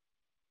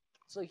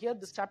 So here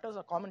this chapter is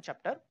a common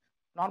chapter.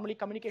 Normally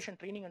communication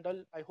training and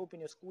all, I hope in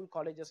your school,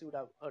 colleges you would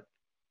have heard.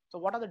 So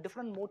what are the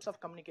different modes of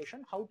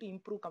communication, how to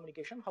improve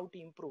communication, how to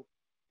improve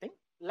thing.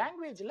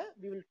 Language,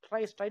 we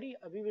will study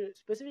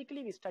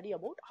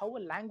about how a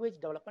language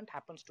development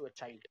happens to a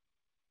child.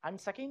 And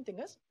second thing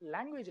is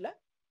language,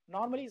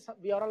 normally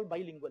we are all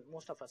bilingual,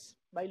 most of us.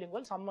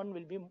 Bilingual, someone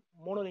will be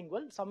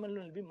monolingual, someone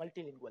will be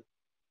multilingual.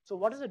 So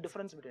what is the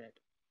difference between it?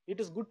 It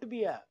is good to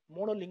be a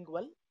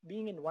monolingual,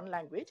 being in one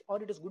language,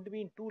 or it is good to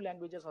be in 2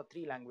 languages or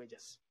 3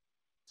 languages.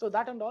 So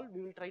that and all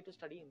we will try to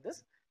study in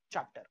this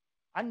chapter.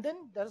 And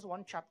then there is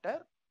one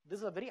chapter, this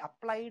is a very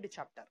applied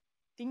chapter,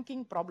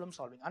 thinking, problem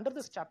solving. Under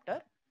this chapter,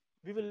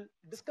 we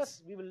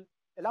will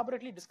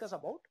elaborately discuss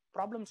about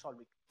problem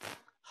solving.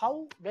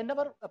 How,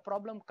 whenever a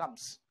problem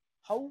comes,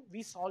 how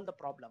we solve the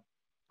problem.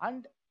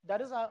 And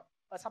there is a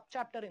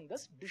subchapter in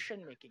this,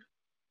 decision making.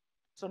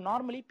 So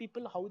normally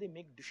people, how they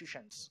make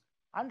decisions.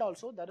 And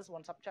also there is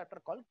one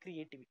subchapter called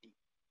creativity.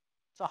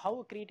 So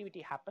how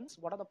creativity happens,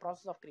 what are the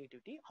process of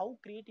creativity, how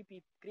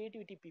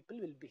creativity people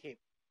will behave.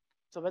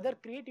 So whether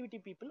creativity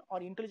people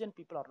are intelligent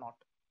people or not.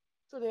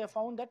 So they have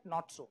found that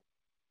not so.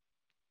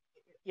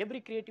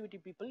 Every creativity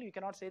people, you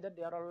cannot say that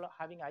they are all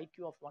having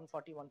IQ of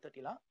 140,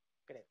 130.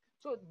 Correct.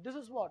 So this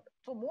is what.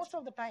 So most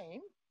of the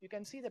time, you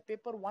can see the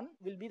paper 1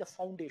 will be the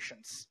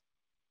foundations,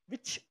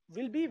 which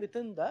will be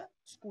within the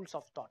schools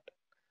of thought.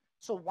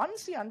 So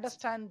once you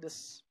understand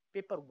this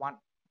paper 1,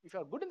 if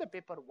you are good in the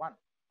paper 1,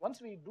 once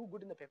we do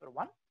good in the paper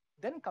 1,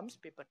 then comes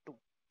paper 2.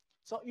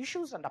 So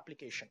issues and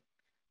application.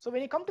 So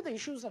when you come to the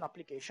issues and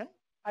application,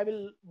 I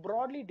will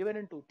broadly divide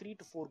into 3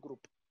 to 4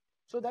 group.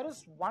 So there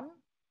is one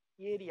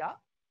area.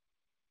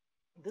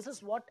 This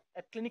is what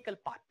a clinical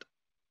part.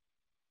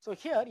 So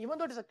here, even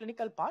though it is a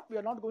clinical part, we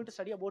are not going to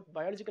study about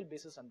biological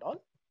basis and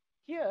all.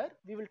 Here,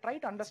 we will try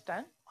to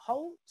understand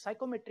how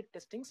psychometric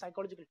testing,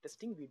 psychological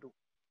testing we do.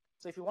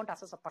 So if you want to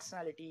assess a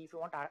personality, if you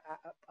want to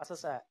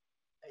assess a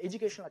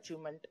educational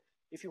achievement,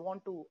 if you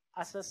want to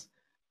assess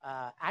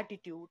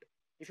attitude,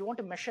 if you want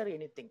to measure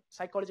anything,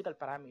 psychological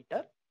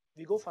parameter,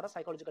 we go for a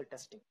psychological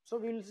testing. So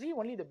we will see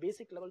only the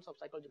basic levels of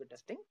psychological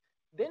testing.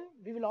 Then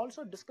we will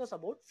also discuss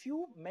about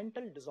few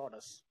mental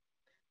disorders.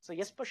 So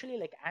especially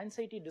like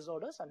anxiety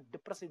disorders and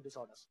depressive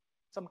disorders,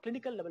 some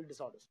clinical level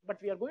disorders. But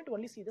we are going to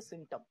only see the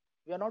symptom.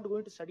 We are not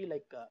going to study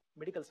like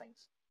medical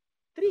science.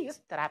 3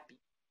 is therapy.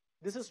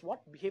 This is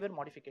what behavior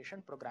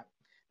modification program.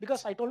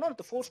 Because I told you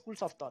the 4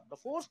 schools of thought. The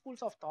 4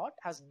 schools of thought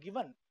has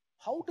given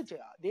how to,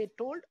 they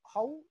told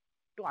how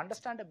to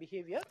understand a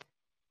behavior,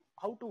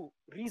 how to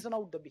reason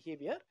out the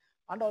behavior,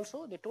 and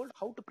also they told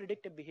how to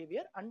predict a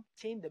behavior and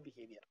change the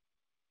behavior.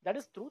 That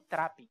is through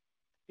therapy.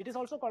 It is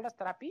also called as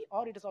therapy,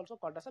 or it is also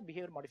called as a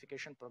behavior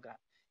modification program.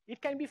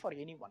 It can be for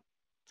anyone.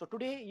 So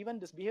today, even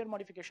this behavior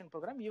modification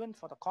program, even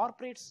for the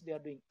corporates, they are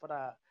doing for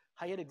the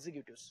higher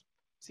executives,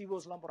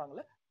 CEOs.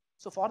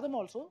 So for them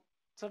also,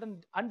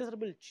 certain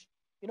undesirable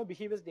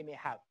behaviors they may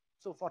have.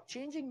 So for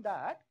changing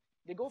that,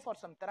 they go for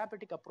some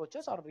therapeutic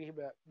approaches or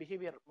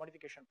behavior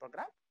modification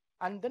program,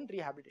 and then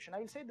rehabilitation. I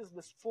will say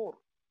this 4.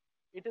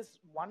 It is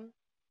one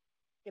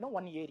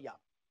area.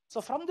 So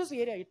from this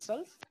area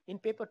itself, in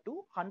paper 2,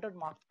 100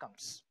 marks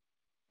comes.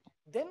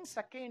 Then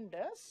second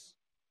is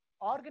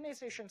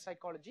organization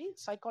psychology,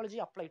 psychology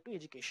applied to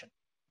education.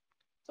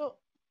 So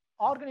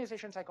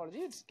organization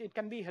psychology, it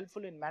can be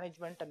helpful in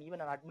management and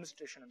even in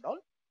administration and all.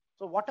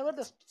 So whatever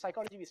the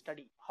psychology we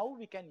study, how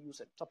we can use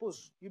it.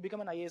 Suppose you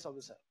become an IAS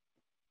officer.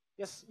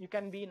 Yes, you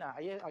can be an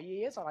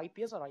IAS or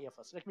IPS or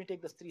IFS. Let me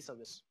take this 3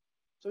 service.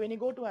 So when you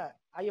go to an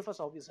IFS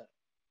officer,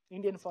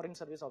 Indian Foreign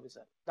Service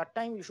officer, that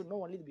time you should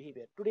know only the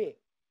behavior. Today,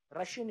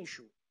 Russian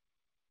issue.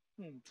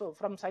 So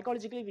from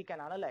psychologically, we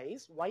can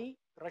analyze why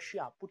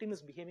Russia, Putin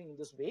is behaving in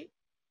this way,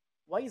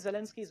 why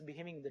Zelensky is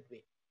behaving in that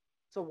way.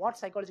 So what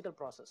psychological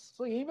process?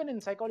 So even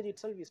in psychology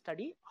itself, we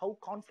study how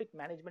conflict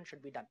management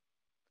should be done,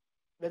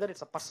 whether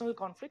it's a personal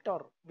conflict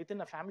or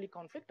within a family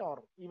conflict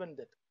or even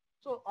that.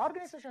 So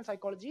organization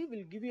psychology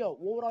will give you an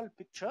overall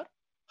picture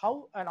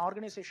how an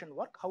organization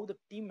work, how the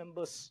team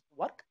members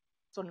work.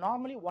 So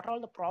normally what are all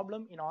the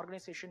problem in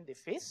organization they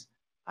face,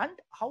 and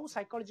how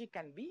psychology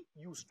can be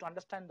used to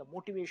understand the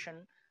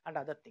motivation and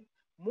other thing.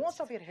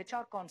 Most of your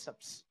HR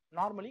concepts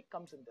normally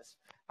comes in this,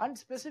 and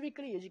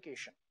specifically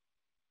education.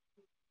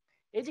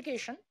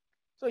 Education.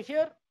 So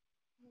here,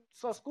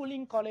 so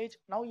schooling, college,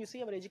 now you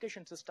see our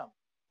education system.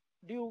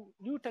 Do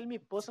you tell me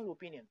personal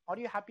opinion? Are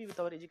you happy with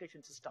our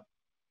education system?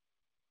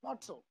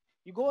 Not so.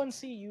 You go and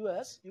see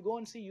US, you go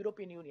and see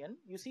European Union,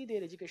 you see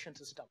their education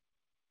system.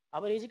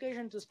 Our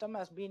education system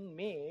has been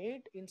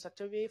made in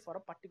such a way for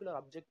a particular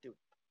objective.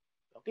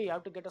 Okay, you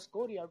have to get a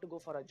score, you have to go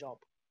for a job.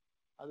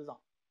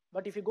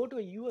 But if you go to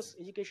a US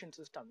education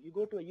system, you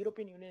go to a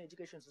European Union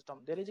education system,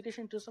 their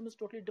education system is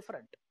totally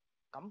different.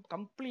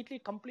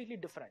 Completely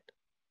different.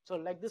 So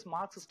like this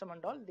mark system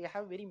and all, they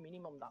have very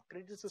minimum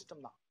credit system.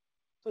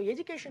 So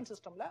education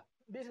system,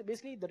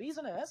 basically the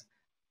reason is,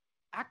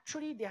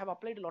 actually they have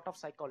applied a lot of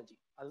psychology.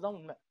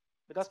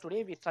 Because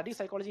today we study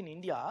psychology in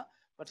India,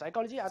 but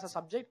psychology as a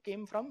subject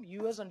came from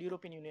US and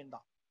European Union.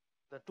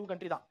 The two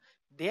countries.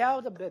 They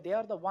are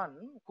the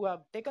one who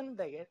have taken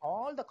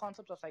all the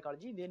concepts of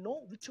psychology. They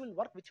know which will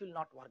work, which will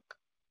not work.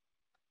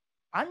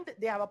 And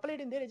they have applied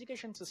in their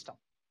education system.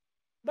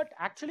 But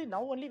actually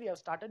now only we have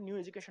started new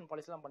education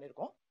policy.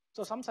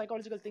 So some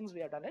psychological things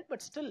we have done it,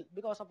 but still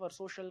because of our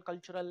social,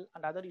 cultural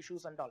and other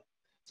issues and all.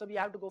 So we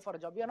have to go for a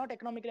job. We are not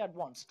economically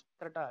advanced.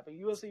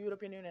 US,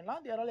 European Union,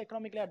 they are all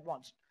economically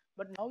advanced.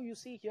 But now you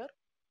see here,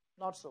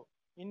 not so.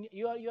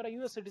 You're a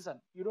US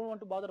citizen. You don't want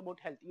to bother about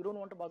health. You don't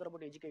want to bother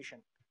about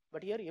education.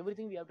 But here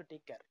everything we have to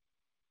take care.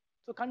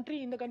 So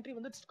in the country,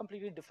 it's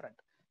completely different.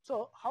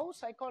 So how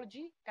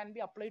psychology can be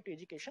applied to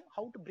education,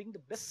 how to bring the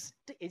best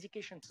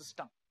education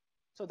system.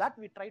 So that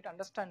we try to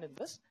understand in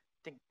this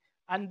thing.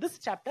 And this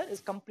chapter is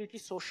completely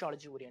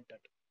sociology oriented.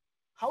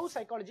 How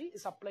psychology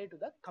is applied to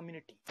the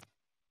community.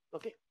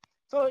 Okay.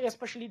 So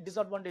especially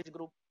disadvantaged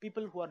group,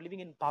 people who are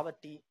living in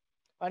poverty,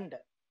 and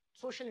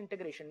social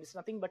integration is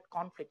nothing but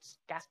conflicts,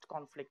 caste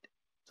conflict.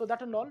 So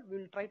that and all we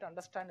will try to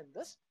understand in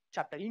this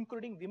chapter,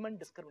 including women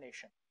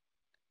discrimination.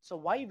 So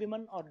why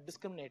women are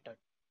discriminated?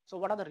 So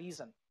what are the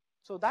reasons?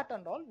 So that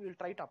and all we will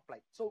try to apply.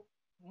 So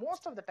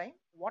most of the time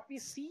what we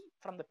see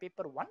from the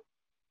paper 1,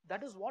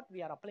 that is what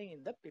we are applying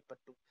in the paper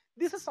 2.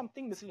 This is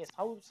something miscellaneous,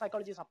 how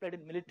psychology is applied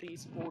in military,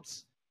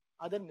 sports,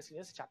 other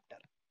miscellaneous chapter.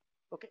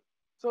 Okay.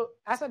 So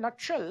as a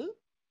nutshell,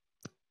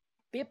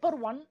 paper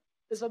 1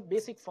 is a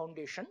basic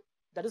foundation.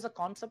 That is a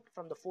concept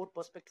from the 4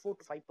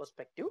 to 5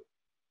 perspective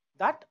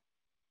that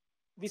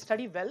we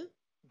study well,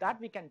 that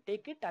we can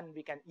take it and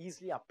we can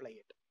easily apply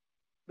it.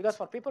 Because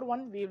for paper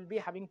 1, we will be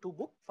having 2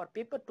 books. For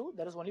paper 2,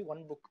 there is only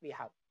 1 book we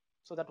have.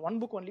 So that 1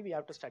 book only we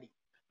have to study.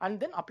 And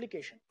then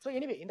application. So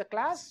anyway, in the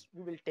class,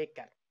 we will take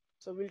care.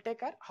 So we will take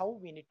care how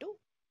we need to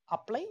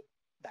apply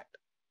that.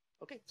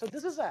 Okay. So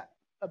this is a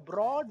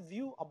broad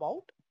view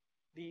about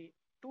the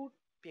 2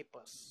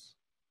 papers.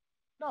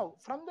 Now,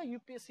 from the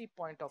UPSC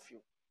point of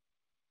view,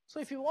 so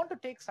if you want to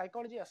take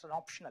psychology as an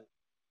optional,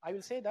 I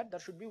will say that there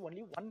should be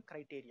only 1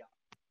 criteria.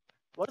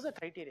 What is the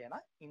criteria?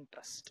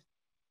 Interest.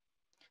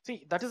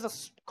 See, that is a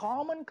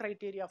common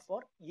criteria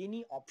for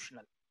any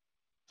optional.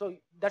 So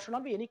there should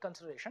not be any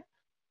consideration.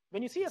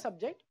 When you see a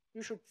subject,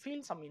 you should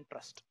feel some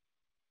interest.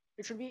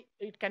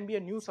 It can be a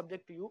new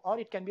subject to you, or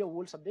it can be a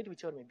old subject,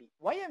 whichever may be.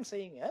 Why I'm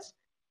saying is,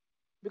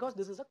 because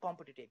this is a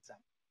competitive exam.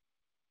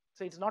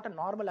 So it's not a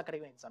normal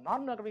academic exam.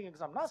 Normal academic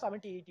exam,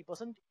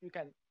 70-80% you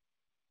can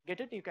get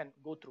it, you can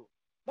go through.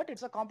 But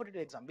it's a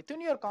competitive exam.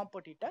 Within your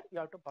competitor, you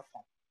have to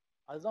perform.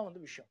 That's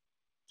the issue.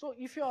 So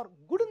if you are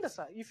good in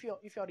the, if you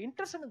are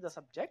interested in the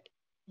subject,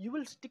 you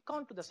will stick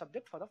on to the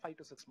subject for the 5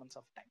 to 6 months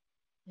of time.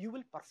 You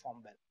will perform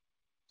well.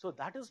 So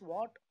that is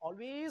what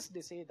always they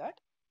say, that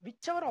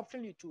whichever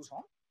option you choose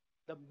on,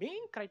 the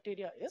main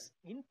criteria is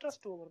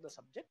interest over the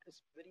subject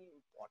is very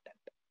important.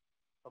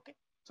 Okay.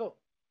 So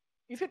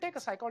if you take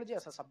a psychology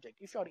as a subject,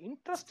 if you are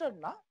interested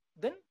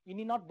then you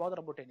need not bother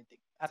about anything.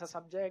 As a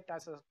subject,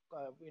 as a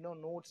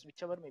notes,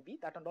 whichever may be,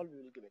 that and all we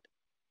will give it.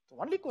 The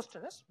only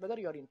question is whether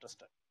you are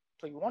interested.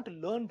 So you want to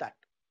learn that.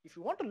 If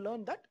you want to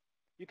learn that,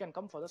 you can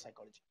come for the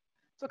psychology.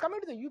 So coming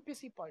to the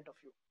UPSC point of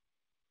view.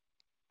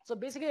 So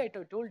basically I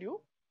told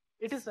you,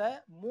 it is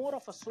more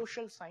of a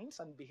social science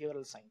and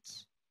behavioral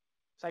science.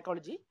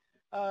 Psychology.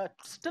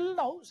 Still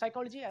now,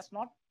 psychology has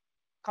not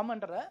come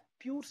under a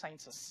pure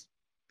sciences.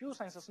 Pure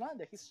sciences,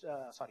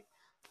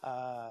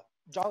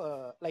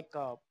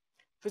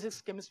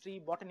 physics, chemistry,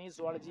 botany,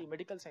 zoology,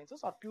 medical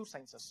sciences are pure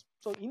sciences.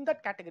 So in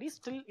that category,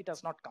 still it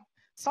has not come.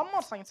 Some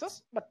are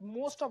sciences, but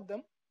most of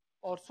them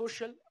are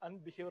social and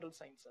behavioral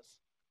sciences.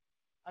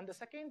 And the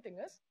second thing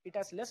is, it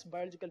has less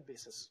biological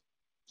basis.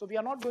 So we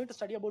are not going to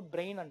study about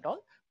brain and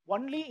all.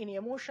 Only in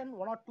emotion,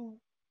 1 or 2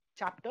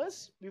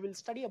 chapters, we will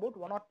study about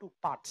 1 or 2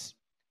 parts.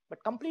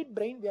 But complete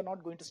brain, we are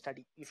not going to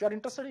study. If you are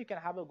interested, you can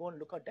have a go and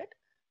look at that.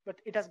 but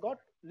it has got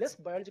less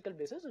biological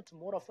basis. It's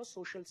more of a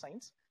social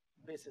science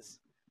basis,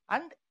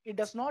 and it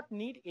does not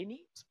need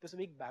any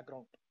specific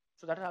background.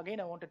 So that again,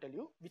 I want to tell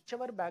you,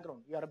 whichever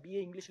background, you are a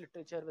BA English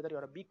Literature, whether you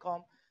are a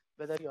BCom,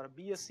 whether you are a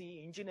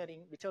BSc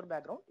Engineering, whichever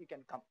background, you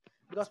can come.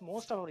 Because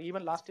most of our,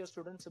 even last year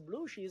students,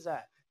 Blue, she is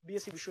a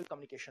BSc Visual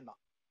Communication now.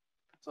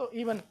 So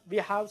even we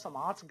have some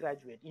arts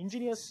graduate,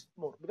 engineers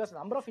more, because the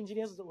number of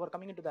engineers who are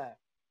coming into the,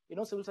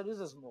 civil service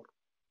is more.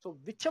 So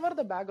whichever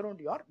the background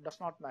you are, does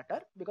not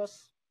matter,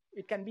 because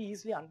it can be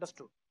easily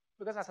understood.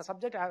 Because as a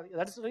subject,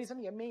 that is the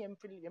reason MA,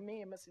 MPhil,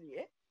 MA,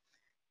 MSCA,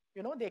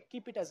 they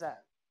keep it as a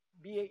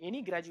BA,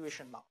 any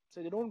graduation now.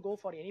 So they don't go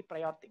for any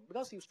prior thing,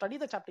 because you study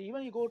the chapter,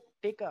 even you go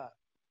take a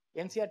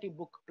NCERT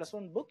book,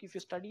 +1 book, if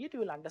you study it,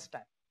 you will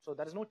understand. So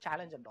there is no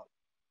challenge and all.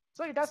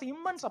 So it has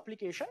immense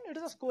application. It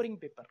is a scoring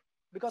paper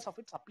because of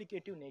its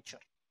applicative nature.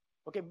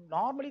 Okay,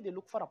 normally they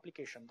look for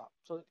application now.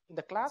 So in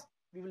the class,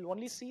 we will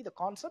only see the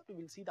concept, we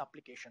will see the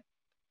application.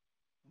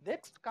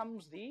 Next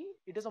comes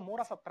it is a more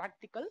of a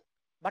practical,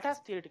 but has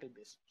theoretical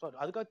base. So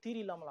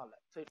theory,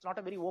 so it's not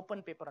a very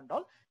open paper and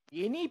all.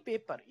 Any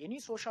paper, any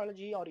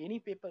sociology or any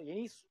paper,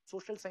 any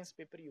social science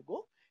paper you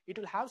go, it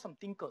will have some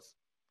thinkers.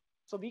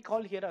 So we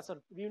call here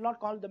we will not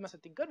call them as a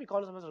thinker, we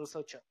call them as a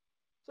researcher.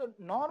 So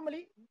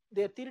normally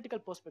their theoretical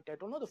perspective, I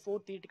don't know the 4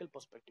 theoretical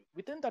perspective.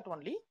 Within that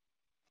only,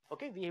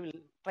 okay, we will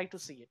try to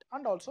see it.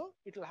 And also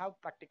it will have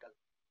practical.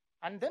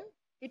 And then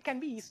it can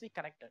be easily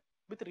connected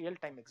with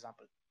real-time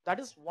example. That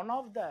is one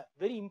of the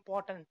very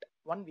important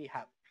one we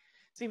have.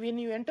 See, when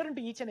you enter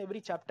into each and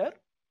every chapter,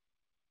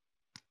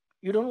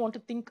 you don't want to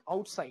think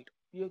outside.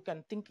 You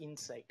can think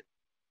inside.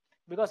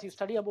 Because you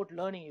study about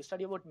learning, you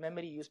study about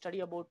memory, you study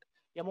about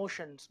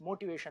emotions,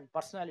 motivation,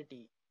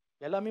 personality.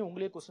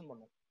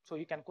 So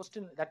you can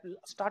question, that will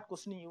start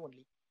questioning you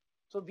only.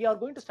 So we are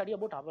going to study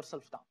about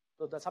ourselves now.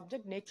 So the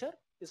subject nature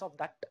is of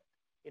that,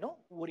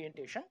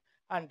 orientation,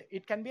 and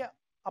it can be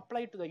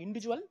applied to the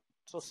individual.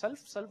 So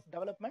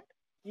self-development,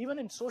 even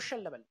in social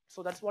level.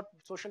 So that's what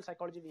social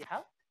psychology we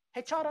have.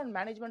 HR and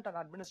management and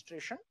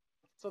administration.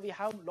 So we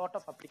have a lot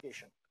of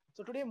application.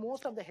 So today,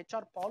 most of the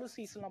HR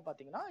policies, it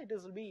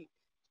will be,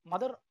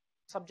 mother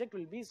subject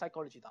will be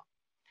psychology.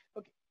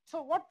 Okay.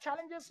 So what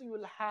challenges you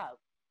will have?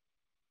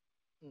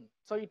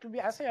 So it will be,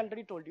 as I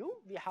already told you,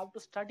 we have to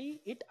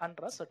study it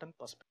under a certain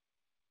perspective.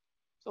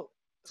 So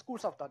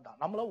schools of thought,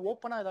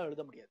 open.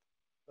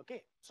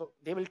 Okay. So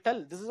they will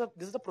tell, this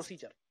is the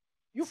procedure.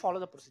 You follow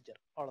the procedure.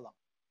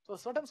 So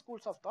certain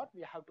schools of thought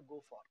we have to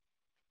go for.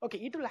 Okay.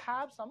 It will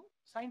have some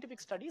scientific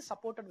studies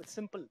supported with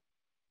simple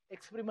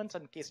experiments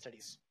and case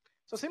studies.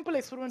 So simple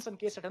experiments and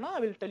case studies, I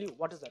will tell you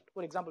what is that.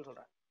 For example,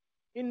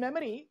 in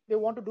memory, they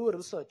want to do a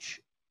research.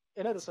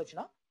 In a research,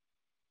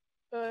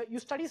 you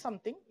study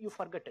something, you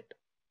forget it.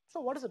 So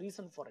what is the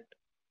reason for it?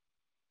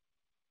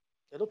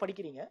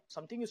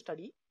 Something you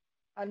study,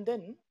 and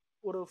then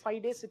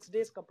 5 days, 6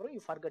 days, you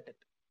forget it.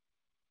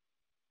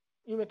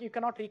 You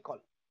cannot recall.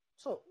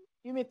 So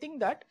you may think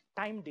that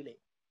time delay.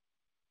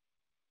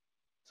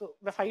 So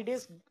the 5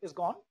 days is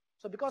gone.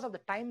 So because of the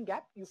time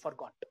gap, you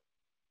forgot.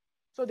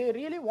 So they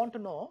really want to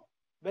know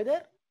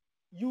whether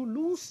you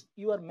lose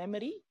your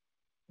memory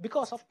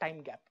because of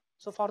time gap.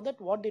 So for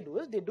that, what they do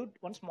is they do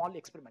one small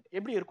experiment.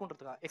 Every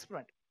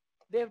experiment.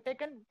 They have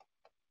taken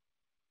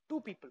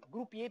 2 people,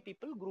 group A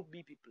people, group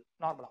B people,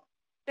 normal.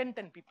 10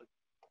 people.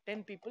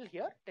 10 people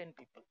here, 10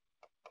 people.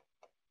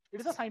 It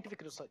is a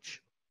scientific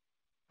research.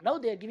 Now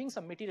they are giving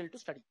some material to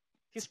study.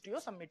 History or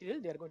some material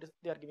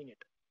they are giving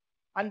it.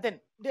 And then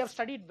they have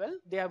studied well,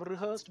 they have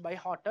rehearsed by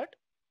hearted.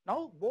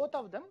 Now both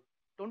of them,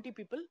 20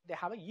 people, they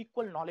have an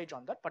equal knowledge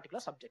on that particular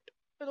subject.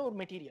 Or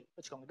material,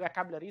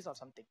 vocabularies or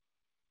something.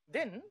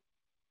 Then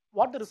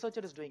what the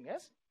researcher is doing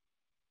is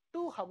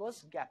 2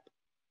 hours gap.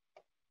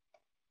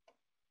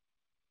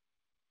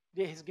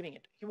 He is giving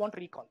it. He won't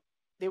recall.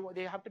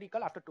 They have to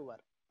recall after 2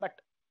 hours.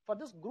 But for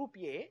this group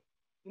A,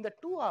 in the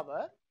 2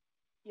 hours,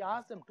 he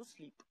asks them to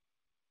sleep.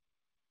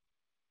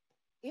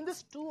 In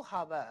this 2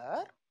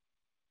 hours,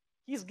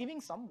 he is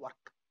giving some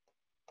work.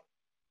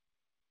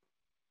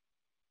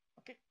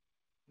 Okay.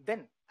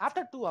 Then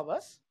after 2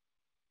 hours,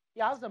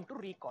 he asks them to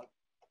recall.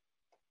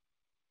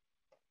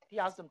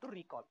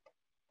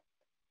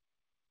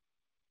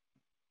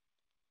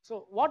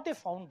 So what they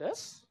found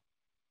is,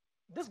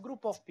 this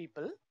group of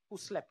people who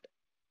slept,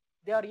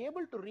 they are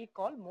able to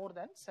recall more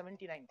than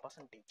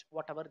 79%,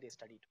 whatever they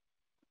studied.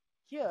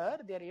 Here,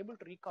 they are able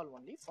to recall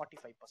only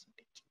 45%.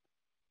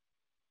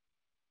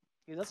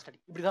 This is a study.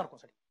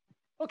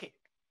 Okay,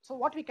 so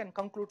what we can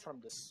conclude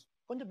from this?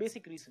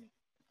 Basic reasoning.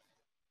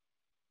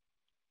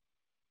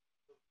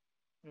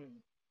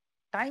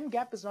 Time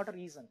gap is not a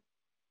reason.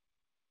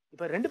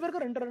 For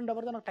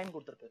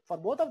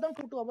both of them,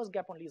 2 hours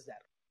gap only is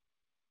there.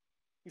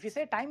 If you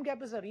say time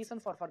gap is a reason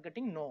for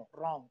forgetting, no,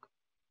 wrong.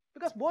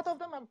 Because both of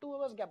them have 2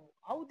 hours gap.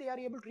 How they are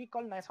able to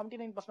recall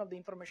 79% of the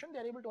information, they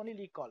are able to only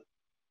recall.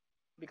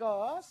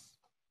 Because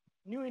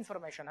new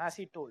information, as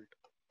he told.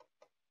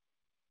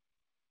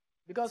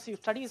 Because you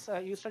study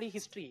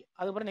history,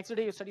 next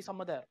day you study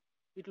some other,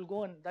 it will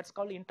go, and that's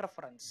called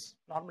interference.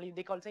 Normally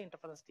they call it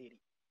interference theory.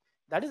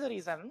 That is the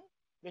reason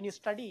when you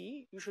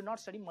study, you should not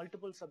study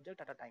multiple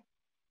subjects at a time.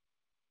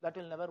 That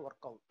will never work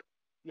out.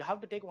 You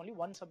have to take only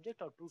one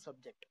subject or two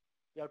subject.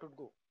 You have to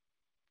go.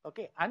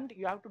 Okay, and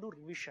you have to do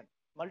revision,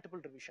 multiple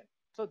revision.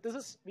 So this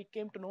is, we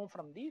came to know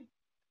from the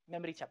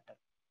memory chapter.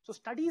 So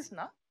studies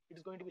na, it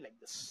is going to be like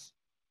this.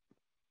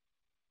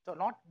 So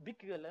not big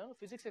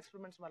physics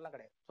experiments.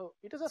 So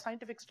it is a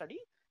scientific study,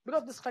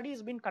 because the study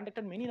has been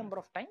conducted many number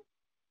of times.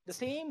 The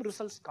same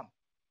results come.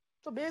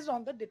 So based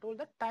on that, they told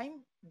that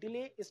time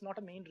delay is not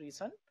a main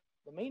reason.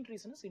 The main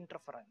reason is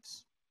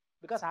interference,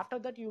 because after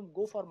that you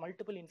go for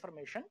multiple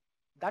information,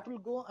 that will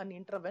go and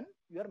intervene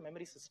your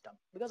memory system,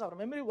 because our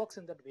memory works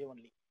in that way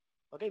only.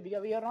 Okay,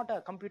 we are not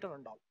a computer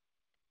and all.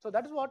 So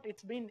that is what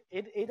it's been,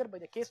 either by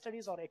the case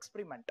studies or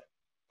experiment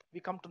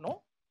we come to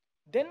know.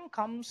 Then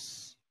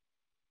comes,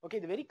 okay,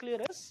 the very clear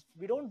is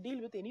we don't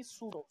deal with any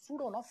pseudo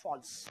not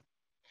false.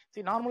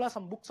 See, normally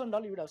some books and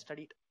all you would have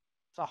studied.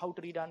 So how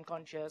to read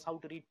unconscious, how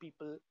to read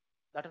people,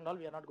 that and all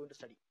we are not going to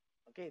study.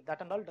 Okay,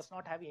 that and all does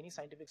not have any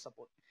scientific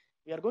support.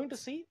 We are going to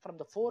see from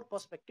the four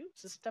perspective.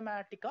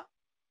 Systematica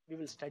we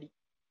will study.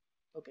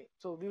 Okay,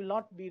 so we will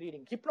not be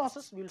reading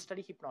hypnosis. We will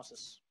study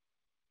hypnosis.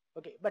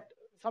 Okay, but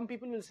some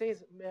people will say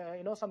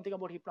something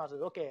about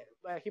hypnosis. Okay,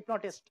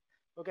 hypnotist,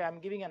 okay, I'm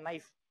giving a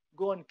knife,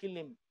 go and kill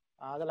him.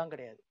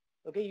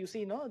 Okay, you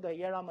see, the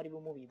Yera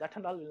Maribu movie, that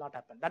and all will not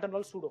happen. That and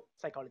all pseudo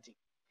psychology.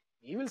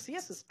 We will see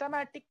a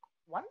systematic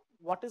one,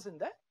 what is in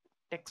the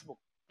textbook.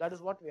 That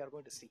is what we are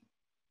going to see.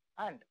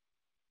 And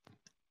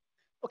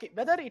okay,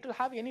 whether it will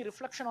have any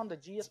reflection on the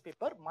GS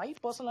paper, my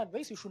personal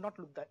advice, you should not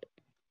look that.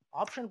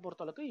 Option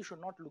porthalakku, you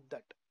should not look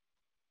that.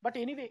 But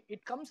anyway,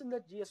 it comes in the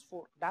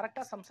GS4.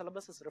 Directly some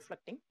syllabus is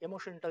reflecting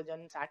emotional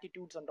intelligence,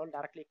 attitudes and all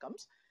directly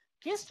comes.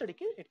 Case study,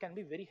 it can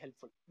be very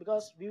helpful,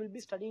 because we will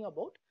be studying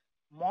about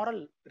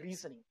moral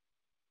reasoning.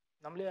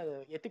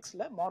 Ethics,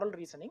 moral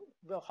reasoning,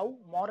 how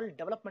moral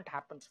development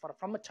happens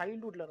from a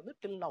childhood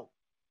till now.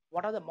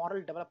 What are the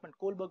moral development,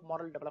 Kohlberg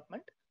moral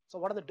development? So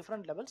what are the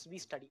different levels we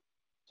study?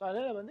 So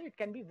it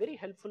can be very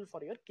helpful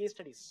for your case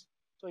studies.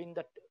 So in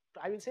that,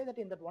 I will say that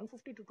in that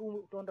 150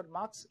 to 200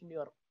 marks in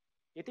your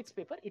ethics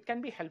paper, it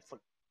can be helpful.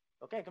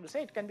 Okay, I can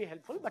say it can be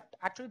helpful, but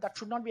actually that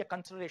should not be a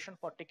consideration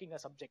for taking a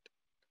subject.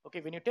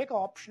 Okay, when you take an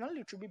optional,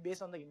 it should be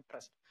based on the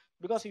interest,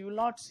 because you will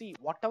not see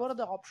whatever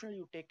the optional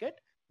you take it,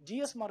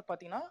 GS mark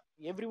patina,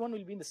 everyone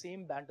will be in the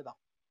same band.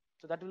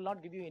 So that will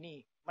not give you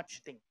any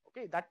much thing.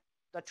 Okay, that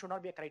should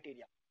not be a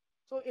criteria.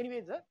 So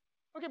anyway,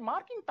 okay,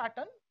 marking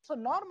pattern. So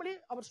normally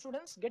our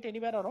students get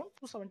anywhere around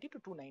 270 to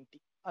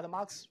 290. The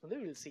marks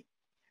we will see.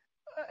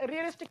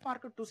 Realistic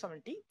mark of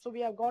 270. So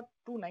we have got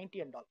 290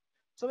 and all.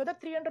 So whether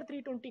 300,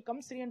 320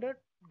 comes, 300,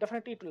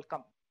 definitely it will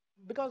come.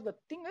 Because the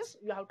thing is,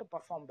 you have to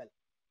perform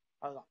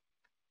well.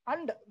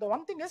 And the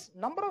one thing is,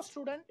 number of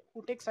students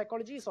who take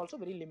psychology is also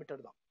very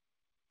limited.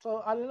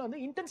 So the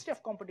intensity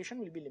of competition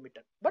will be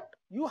limited. But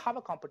you have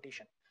a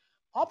competition.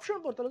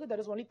 Optional, there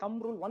is only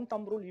one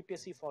thumb rule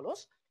UPSC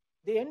follows.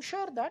 They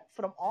ensure that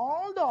from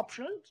all the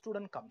optional,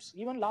 student comes.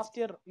 Even last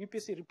year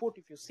UPSC report,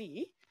 if you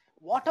see,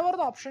 whatever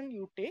the option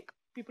you take,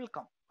 people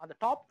come. And the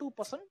top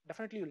 2%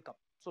 definitely will come.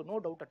 So no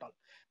doubt at all.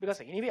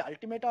 Because anyway,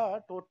 ultimate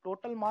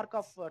total mark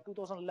of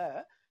 2000,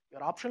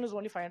 your option is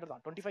only 500,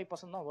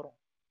 25%.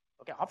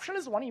 Okay, optional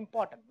is one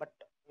important, but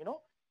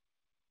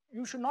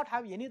you should not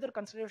have any other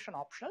consideration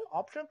optional.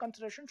 Optional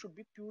consideration should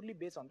be purely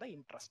based on the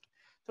interest.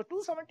 So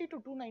 270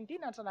 to 290,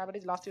 that's an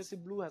average. Last year,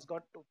 Blue has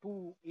got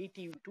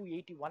 280,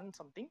 281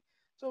 something.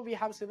 So we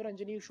have civil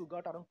engineer who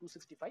got around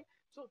 265.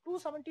 So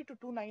 270 to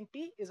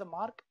 290 is a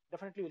mark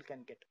definitely we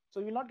can get. So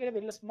you will not get a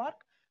very less mark.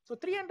 So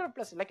 300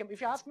 plus, like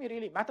if you ask me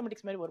really,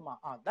 mathematics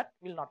that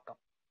will not come.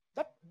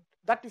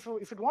 That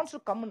if it wants to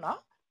come now,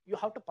 you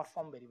have to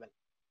perform very well.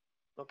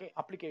 Okay,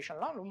 application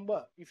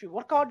if you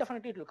work hard,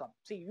 definitely it will come.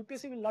 See,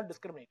 UPSC will not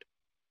discriminate.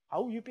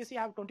 How UPSC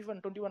have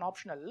 21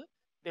 optional,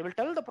 they will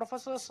tell the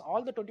professors,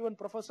 all the 21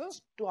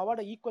 professors, to award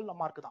an equal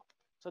mark.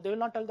 So they will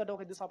not tell that,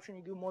 okay, this option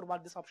you give more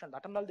mark, this option,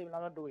 that and all, they will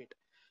not do it.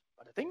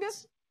 But the thing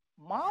is,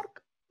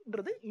 mark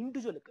the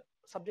individual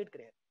subject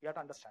career. You have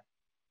to understand.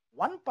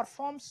 One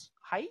performs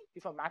high.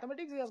 If a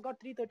mathematics he has got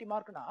 330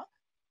 mark now,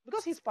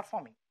 because he's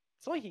performing,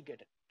 so he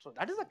get it. So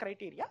that is the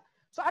criteria.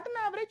 So at an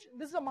average,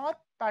 this is a mark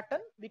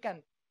pattern we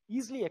can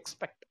easily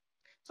expect.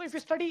 So if you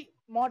study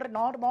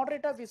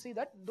moderator, if you see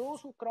that those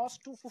who cross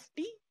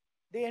 250,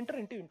 they enter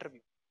into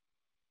interview.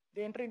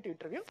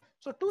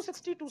 So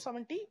 260,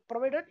 270,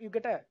 provided you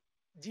get a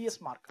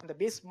GS mark and the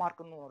base mark.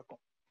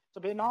 So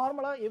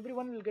normally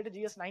everyone will get a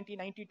GS 90,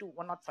 92,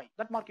 105.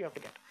 That mark you have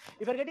to get.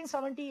 If you're getting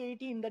 70,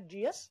 80 in that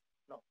GS,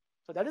 no.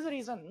 So that is the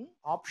reason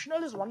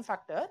optional is one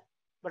factor,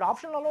 but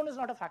optional alone is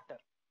not a factor.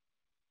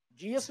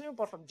 GS you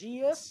perform.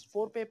 GS,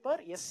 4 paper,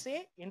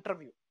 essay,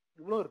 interview.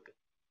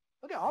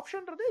 Okay,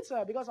 option it's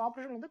because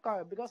option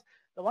because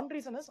the one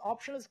reason is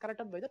option is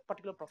corrected by that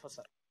particular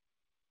professor.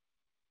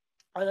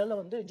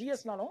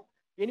 GS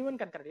anyone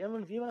can correct.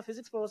 Even a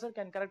physics professor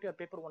can correct your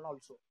paper 1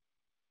 also,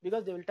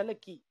 because they will tell a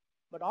key.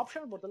 But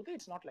optional portal,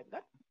 it's not like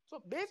that.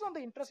 So based on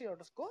the interest you have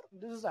to score,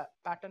 this is a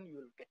pattern you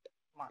will get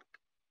mark.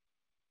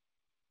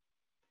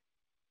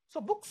 So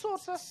book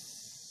sources,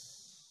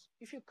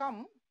 if you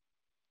come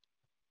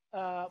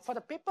for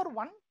the paper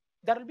 1,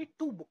 there will be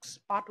 2 books,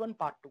 part 1,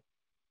 part 2.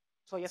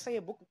 So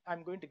SIA book,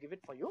 I'm going to give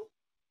it for you.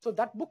 So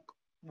that book,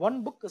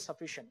 1 book is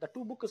sufficient. The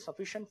 2 book is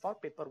sufficient for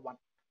paper 1.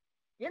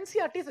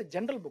 NCERT is a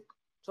general book.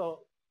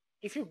 So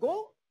if you go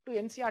to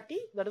NCERT,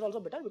 that is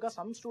also better because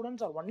some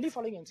students are only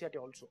following NCERT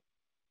also.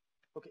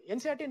 Okay,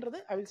 NCERT,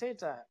 I will say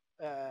it's a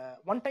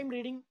one-time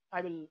reading.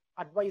 I will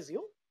advise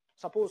you.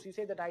 Suppose you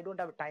say that I don't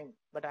have time,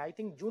 but I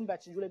think June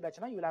batch, July batch,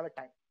 you will have a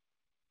time.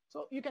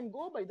 So you can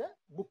go by the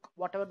book,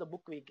 whatever the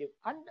book we give.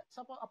 And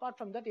apart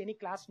from that, any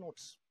class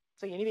notes.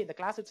 So anyway, the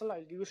class itself, I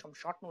will give you some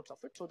short notes of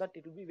it so that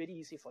it will be very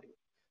easy for you.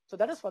 So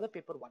that is for the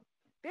paper 1.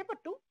 Paper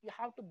 2, you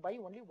have to buy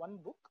only 1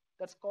 book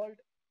that's called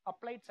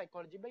Applied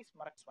Psychology by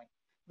Smarak Swine.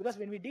 Because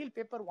when we deal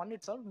paper 1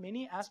 itself,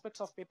 many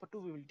aspects of paper 2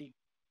 we will deal.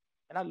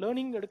 And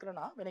learning,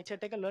 when I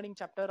take a learning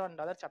chapter or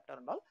another chapter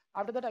and all,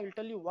 after that I will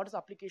tell you what is the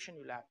application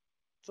you'll have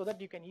so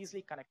that you can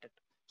easily connect it.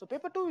 So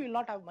paper 2 will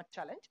not have much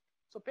challenge.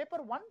 So paper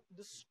 1,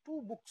 this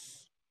 2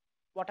 books,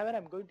 whatever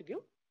I'm going to give,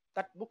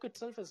 that book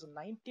itself is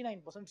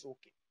 99%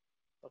 okay.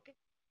 Okay.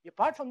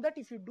 Apart from that,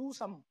 if you do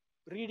some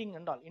reading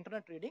and all,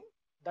 internet reading,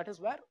 that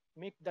is where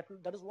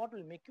that is what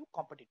will make you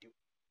competitive.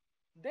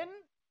 Then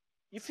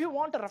if you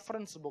want a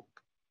reference book,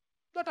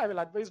 that I will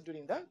advise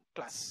during the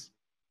class.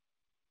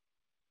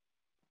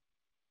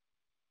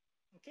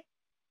 Okay.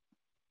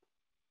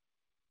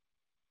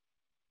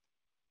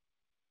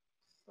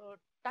 So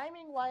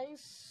timing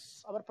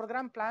wise, our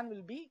program plan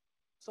will be,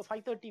 so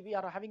 5:30 we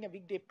are having a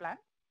weekday plan.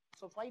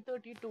 So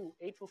 5:30 to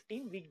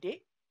 8:15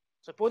 weekday.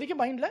 So podiki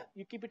mind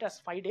you keep it as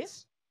 5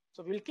 days.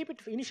 So we will keep it,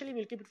 initially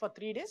we'll keep it for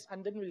 3 days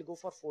and then we'll go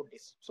for 4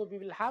 days. So we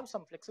will have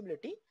some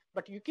flexibility,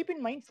 but you keep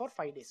in mind for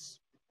 5 days.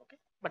 Okay.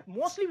 But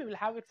mostly we will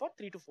have it for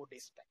 3 to 4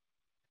 days time.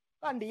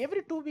 And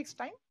every 2 weeks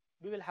time,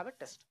 we will have a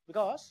test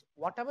because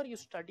whatever you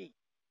study,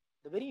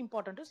 the very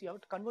important is you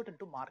have to convert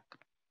into mark.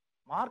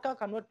 Mark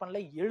convert பண்ணல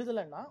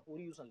எழுதலன்னா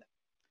ஒரு use இல்ல.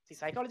 See,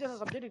 psychology as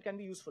a subject, it can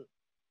be useful.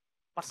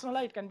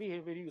 Personally, it can be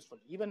very useful.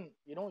 Even,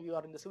 you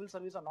are in the civil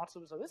service or not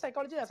civil service,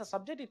 psychology as a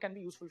subject, it can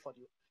be useful for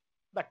you.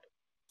 But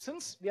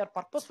since we are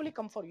purposefully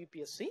come for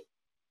UPSC,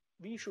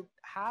 we should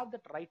have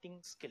that writing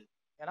skill.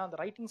 ஏன்னா அந்த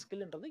writing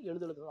skill என்றது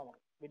எழுதுறது தான்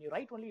வரும். When you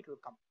write only, it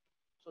will come.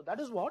 So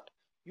that is what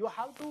you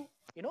have to,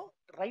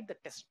 write the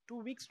test. 2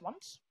 weeks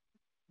once,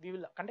 we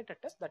will conduct a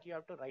test that you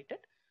have to write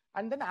it.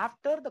 And then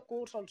after the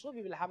course also,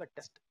 we will have a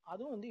test.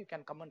 Adhu you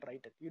can come and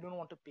write it. You don't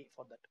want to pay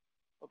for that.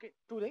 Okay,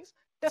 2 days.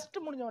 Test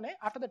முடிஞ்சோனே,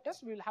 after the test,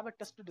 we will have a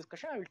test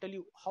discussion. I will tell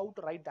you how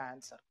to write the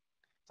answer.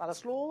 So அதை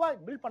ஸ்லோவா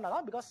build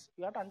பண்ணலாம் because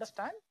you have to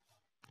understand,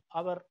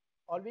 our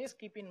always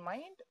keep in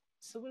mind,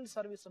 civil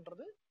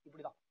serviceன்றது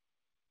இப்படிதான்.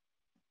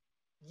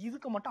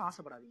 இதுக்கு மட்டும்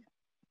ஆசைப்படாதீங்க.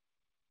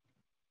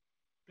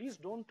 Please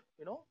don't,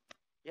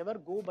 ever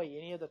go by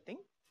any other thing.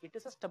 It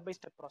is a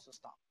step-by-step process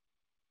தான்.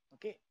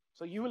 Okay,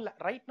 so you will,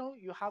 right now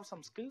you have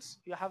some skills,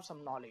 you have some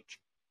knowledge.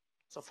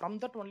 So from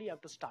that only you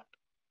have to start.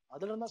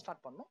 அதுல இருந்தா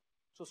start பண்ணணும்.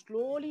 So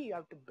slowly you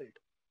have to build.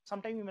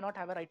 Sometimes you may not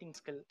have a writing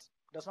skills,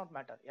 does not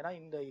matter. ஏன்னா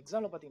இந்த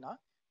எக்ஸாம்ல பாத்தீங்கன்னா,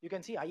 you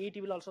can see IIT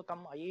will also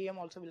come, IAM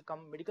also will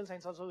come, medical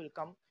science also will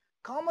come,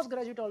 commerce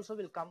graduate also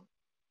will come.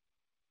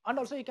 And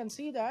also you can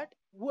see that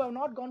who have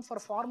not gone for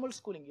formal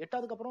schooling,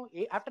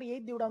 after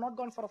 8th they would have not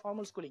gone for a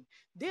formal schooling,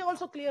 they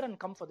also clear and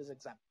come for this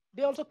exam.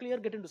 They also clear,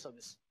 get into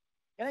service.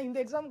 ஏன்னா இந்த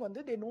எக்ஸாமுக்கு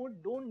வந்து they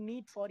don't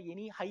need for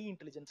any high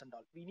intelligence and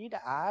all. We need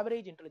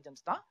average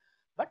intelligence தான்,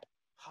 but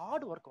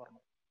hard work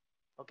வரணும்.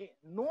 Okay,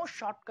 no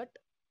shortcut.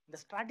 The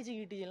strategy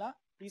எல்லாம்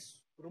please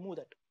remove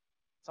that.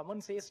 Someone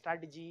says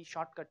strategy,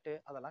 shortcut,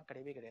 அதெல்லாம்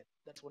கிடையவே கிடையாது.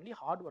 That's only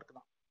hard work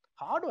தான்.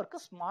 Hard work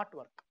is smart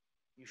work.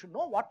 You should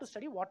know what to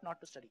study, what not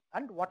to study.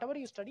 And whatever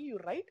you study, you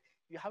write,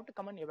 you have to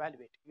come and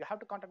evaluate. You have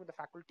to contact with the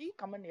faculty,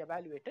 come and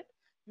evaluate it.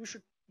 You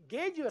should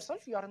gauge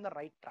yourself, you are on the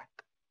right track.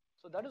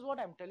 So that is what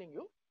I'm telling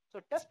you. So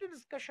test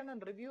discussion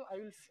and review,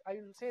 I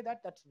will say that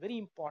that's very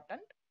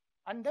important.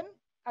 And then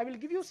I will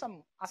give you some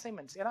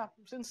assignments.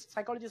 Since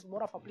psychology is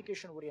more of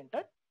application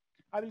oriented,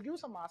 I will give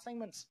some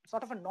assignments,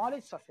 sort of a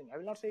knowledge surfing. I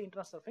will not say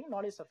interest surfing,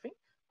 knowledge surfing.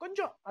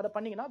 Konjam adha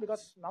panningina,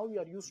 because now you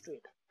are used to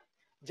it.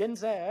 Gen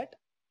Z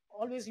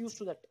always used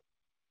to that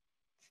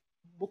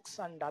books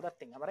and other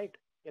thing, am I right?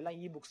 Ella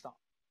e-books da.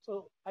 So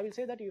I will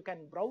say that you can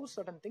browse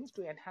certain things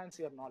to enhance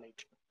your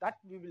knowledge. That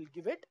we will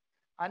give it.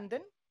 And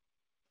then,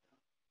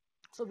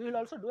 so we will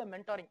also do a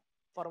mentoring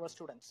for our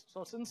students.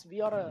 So since we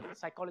are a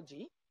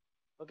psychology,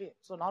 okay,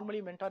 so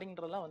normally mentoring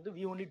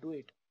we only do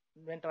it,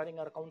 mentoring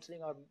or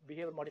counseling or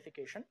behavior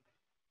modification.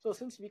 So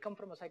since we come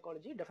from a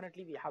psychology,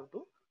 definitely we have to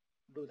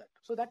do that.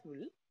 So that we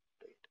will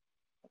do it.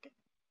 Okay.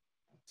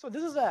 So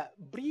this is a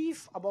brief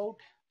about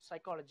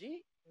psychology.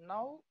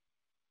 Now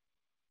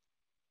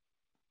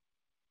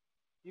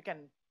you can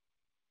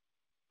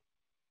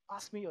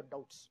ask me your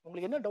doubts.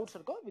 உங்களுக்கு என்ன doubts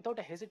இருக்கோ without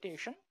a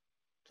hesitation.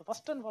 So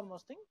first and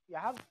foremost thing, you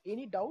have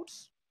any doubts,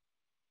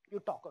 you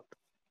talk out.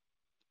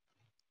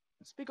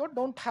 Speak out,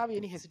 don't have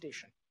any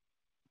hesitation.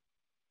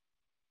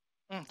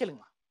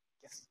 கேளுங்க.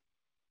 Yes.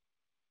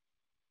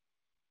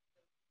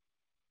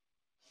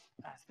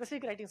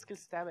 Specific writing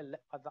skills தேவையில்லை,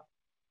 அதான்.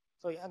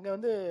 So அங்க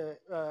வந்து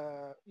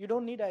you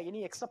don't need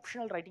any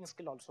exceptional writing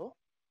skill also.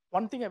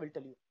 One thing I will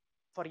tell you,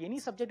 for any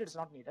subject it's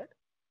not needed.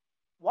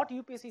 What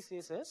UPSC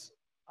says is,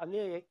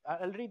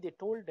 already they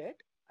told it,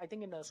 I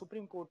think in the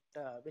Supreme Court,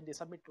 when they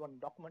submit one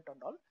document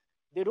and all,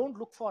 they don't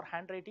look for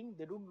handwriting,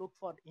 they don't look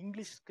for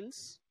English skills,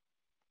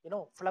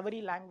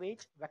 flowery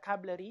language,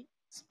 vocabulary,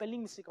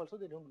 spelling mistake also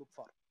they don't look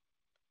for.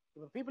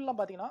 People லாம்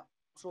பாத்தீங்கன்னா,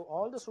 so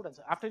all the students,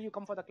 after you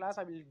come for the class,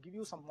 I will give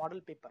you some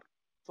model paper.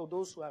 So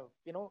those who have,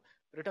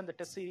 written the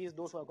test series,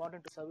 those who have gone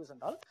into service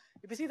and all,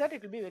 if you see that,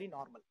 it will be very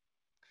normal.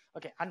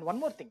 Okay, and one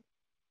more thing.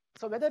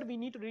 So whether we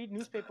need to read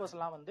newspapers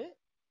லாம் வந்து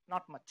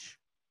not much,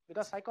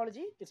 because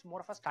psychology is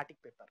more of a static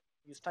paper.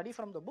 You study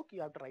from the book,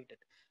 you have to write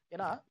it.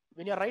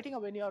 When you're writing,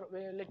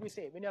 let me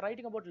say, when you're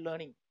writing about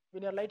learning,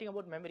 when you're writing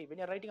about memory, when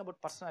you're writing about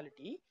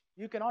personality,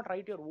 you cannot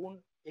write your own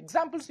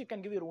examples. You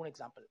can give your own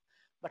example,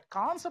 but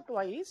concept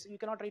wise you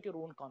cannot write your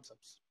own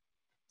concepts.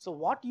 So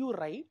what you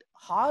write,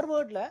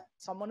 Harvard la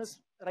someone is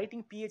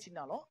writing PhD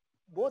nalo,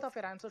 both of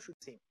your answers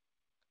should same.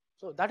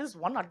 So that is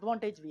one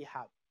advantage we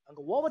have.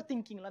 Anga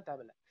overthinking la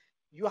thevilla,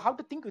 you have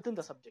to think within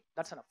the subject,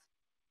 that's enough.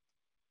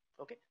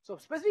 Okay, so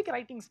specific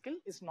writing skill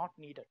is not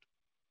needed.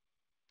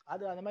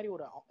 அது அந்த மாதிரி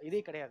ஒரு இதே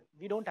கிடையாது.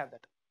 We don't have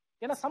that.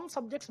 ஏன்னா some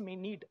subjects may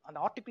need அந்த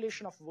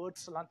articulation of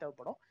words எல்லாம்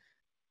தேவைப்படும்,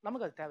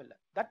 நமக்கு அது தேவையில்லை.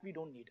 That we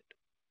don't need it.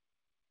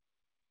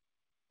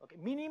 Okay,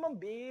 minimum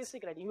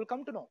basic writing you will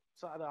come to know.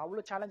 So அது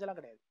அவ்வளவு சேலஞ்ச் எல்லாம்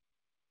கிடையாது.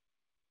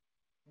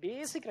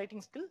 Basic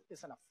writing skill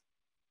is enough.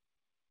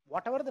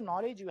 Whatever the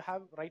knowledge you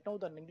have right now,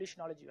 the English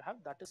knowledge you have,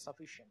 that is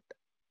sufficient.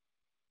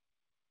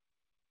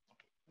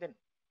 Okay, then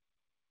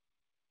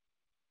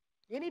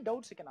any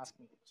doubts you can ask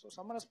me. So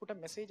someone has put a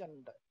message,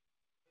 and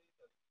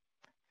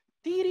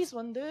theories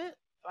வந்து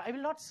I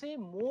will not say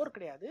more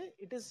கிடையாது.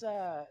 It is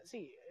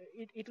see,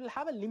 it will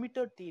have a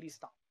limited theories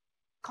தான்,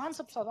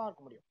 concepts தான்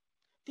இருக்க முடியும்.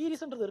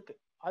 theoriesன்றது இருக்கு,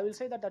 I will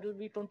say that will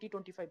be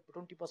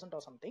 20%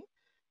 or something,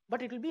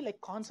 but it will be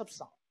like concepts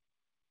தான்.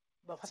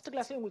 First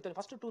கிளாஸ்லேயே உங்களுக்கு தெரியும்,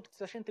 ஃபர்ஸ்ட் 2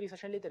 session 3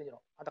 sessionலேயே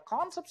தெரிஞ்சிடும். அந்த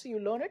concepts you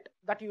learn it,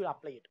 that you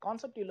apply it.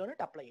 Concept you learn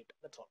it, apply it,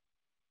 that's all.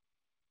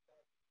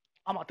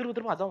 ஆமா,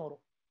 திரும்ப அதான்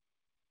வரும்.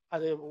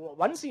 அது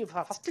once you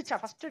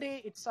first day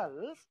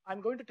itself, I'm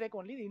going to take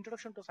only the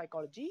introduction to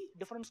psychology,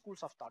 different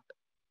schools of thought.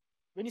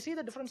 When you see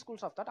the different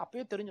schools of thought,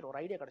 அப்பவே தெரிஞ்சிடும்,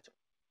 ஒரு idea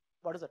கிடைச்சிடும்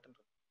what is that.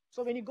 So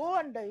when you go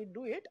and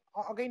do it,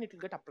 again it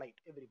will get applied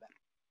everywhere.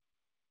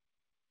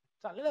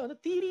 So அதனால வந்து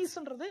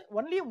தியரிஸ்ன்றது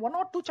only 1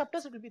 or 2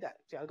 chapters it will be there.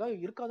 See, அதுக்காக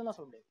இருக்காதுன்னு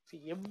சொல்ல முடியாது. See,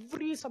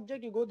 every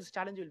subject you go, this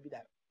challenge will be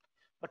there.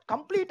 But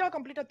complete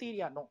theory,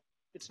 no,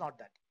 it's not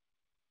that.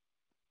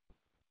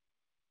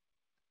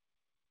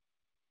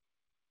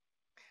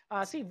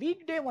 See,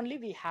 weekday only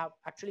we have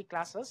actually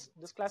classes.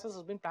 This classes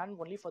has been planned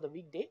only for the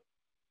weekday,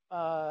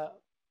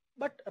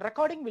 but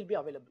recording will be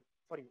available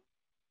for you.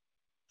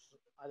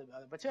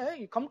 But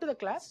you come to the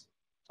class,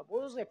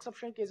 suppose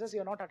exceptional cases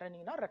you are not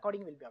attending, now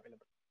recording will be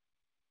available.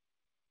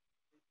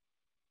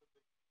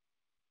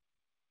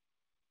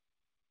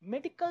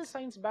 Medical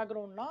science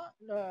background na,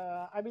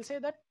 I will say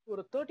that for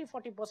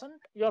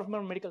 30-40% you are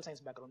from medical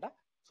science background,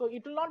 so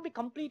it will not be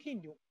completely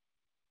new.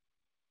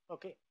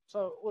 Okay, so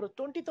for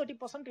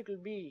 20-30% it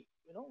will be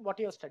what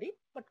you have studied,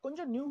 but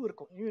konja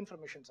new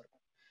informations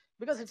irukum,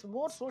 because it's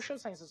more social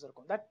sciences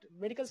irukum. That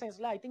medical science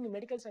la, I think in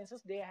medical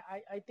sciences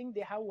I think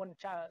they have one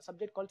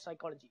subject called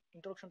psychology,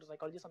 introduction to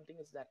psychology, something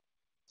is there,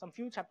 some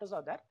few chapters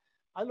are there,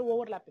 adhu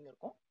overlapping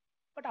irukum.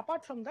 But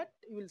apart from that,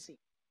 you will see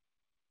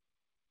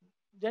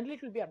generally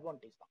it will be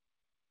advantage.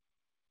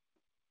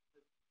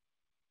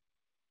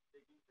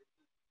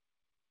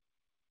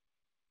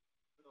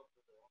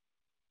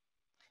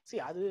 See,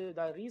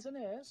 the reason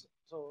is,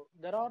 so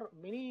there are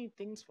many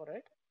things for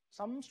it.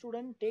 Some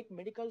students take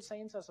medical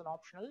science as an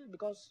optional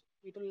because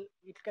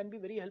it can be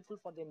very helpful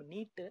for them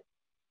NEET,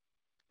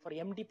 for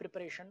MD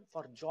preparation,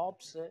 for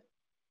jobs.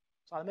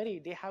 So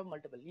they have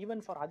multiple, even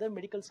for other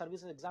medical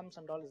services exams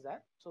and all is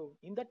there. So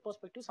in that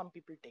perspective, some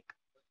people take.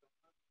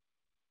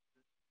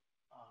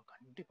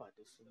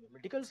 This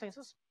medical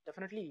sciences,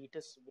 definitely it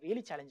is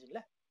really challenging.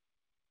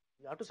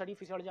 You have to study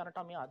physiology,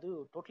 anatomy, that's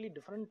totally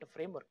different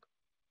framework.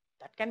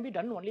 That can be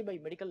done only by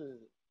medical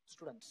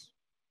students.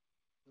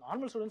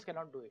 Normal students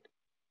cannot do it.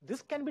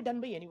 This can be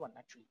done by anyone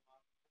actually.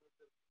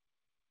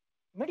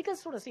 Medical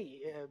students, see,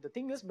 the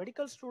thing is,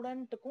 medical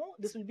student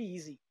this will be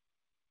easy.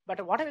 But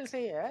what I will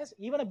say is,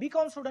 even a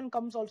BCom student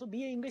comes also,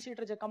 BA English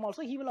literature come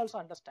also, he will also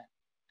understand.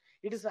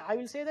 It is, I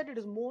will say that it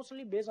is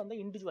mostly based on the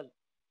individual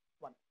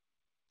one.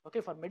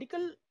 Okay, for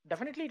medical,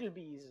 definitely it will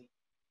be easy,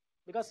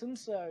 because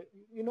since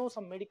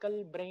some medical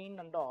brain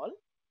and all,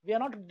 we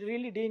are not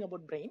really dealing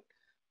about brain,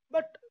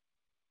 but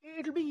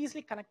it will be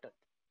easily connected.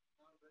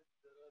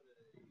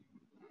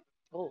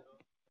 Oh,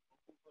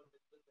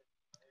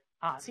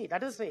 see,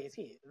 that is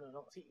see,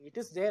 it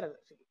is there.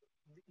 See,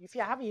 if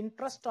you have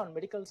interest on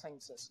medical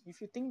sciences,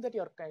 if you think that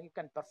you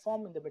can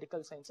perform in the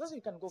medical sciences,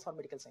 you can go for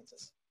medical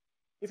sciences.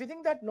 If you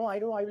think that no, I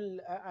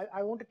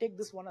want to take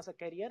this one as a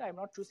career, I'm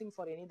not choosing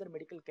for any other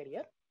medical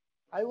career,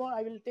 I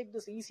will take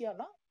this easier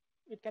now,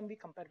 it can be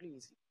comparatively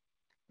easy.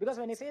 Because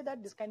when I say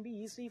that this can be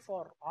easy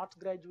for arts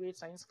graduate,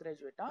 science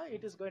graduate,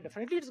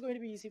 definitely it's going to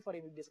be easy for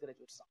MBBS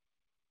graduates.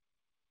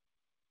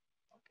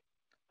 Okay.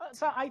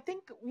 So I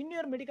think in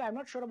your medical, I'm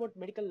not sure about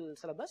medical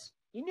syllabus.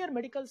 In your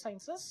medical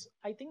sciences,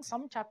 I think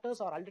some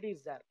chapters are already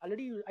is there.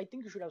 Already, I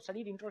think you should have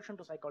studied Introduction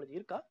to Psychology.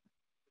 Irka?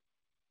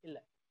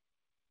 Illa.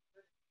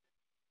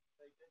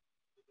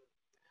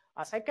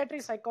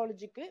 Psychiatry,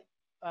 psychology,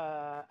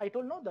 I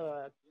told no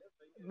the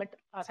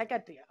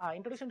psychiatry,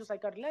 Introduction to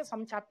Psychiatry,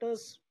 some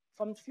chapters,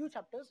 from few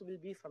chapters will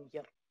be from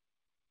here.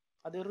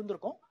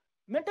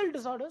 Mental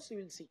disorders you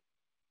will see,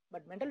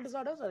 but mental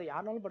disorders are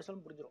யாருனாலும்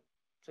படிச்சாலும் புரிஞ்சிரும்.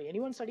 So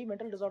anyone study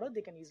mental disorder,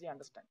 they can easily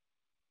understand.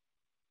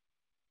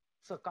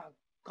 So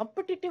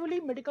competitively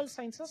medical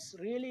sciences,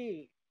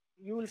 really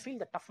you will feel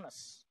the toughness,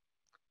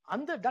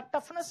 and that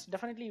toughness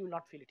definitely you will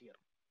not feel it here.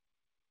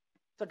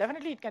 So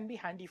definitely it can be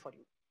handy for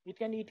you. It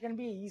can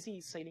be easy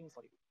sailing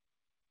for you.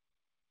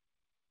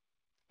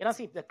 You know,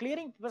 see the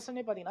clearing person,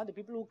 the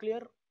people who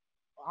clear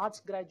arts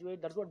graduate,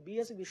 that's what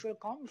BSc Visual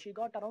Com, she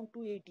got around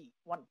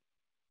 281.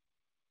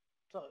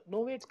 So no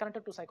way it's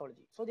connected to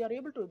psychology. So they are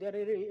able to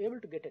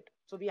get it.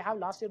 So we have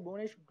last year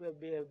Bhunesh,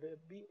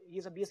 he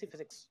is a BSc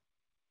Physics.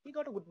 He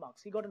got a good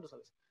marks. He got into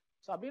service.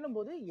 So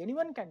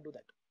anyone can do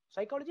that.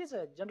 Psychology is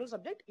a general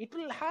subject. It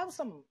will have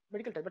some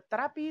medical type, but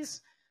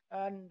therapies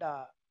and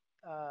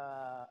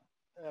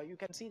you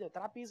can see the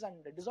therapies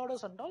and the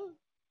disorders and all,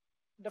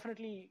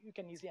 definitely you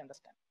can easily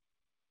understand.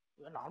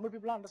 Normal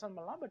people understand,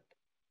 but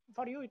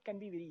for you it can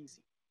be very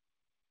easy.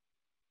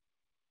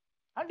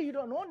 And you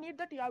don't need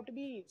that you have to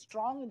be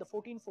strong in the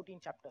 14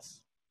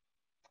 chapters.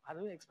 I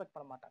don't expect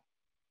paramata.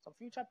 Some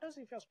few chapters,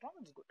 if you're strong,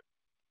 it's good.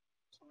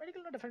 So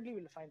medical definitely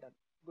will find a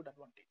good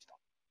advantage now.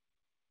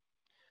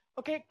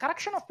 Okay,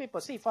 correction of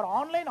papers. See, for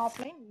online,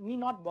 offline, need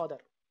not bother.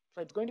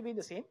 So it's going to be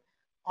the same.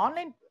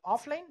 Online,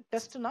 offline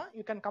test na,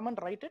 you can come and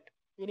write it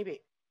anyway.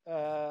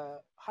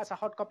 Has a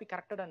hard copy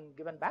corrected and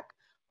given back.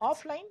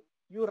 Offline,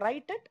 you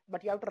write it,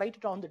 but you have to write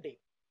it on the day.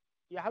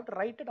 You have to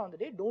write it on the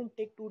day. Don't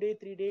take 2 day,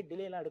 3 day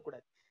delay.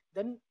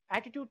 Then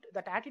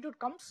that attitude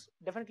comes,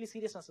 definitely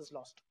seriousness is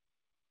lost.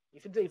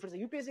 If it's a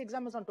UPSC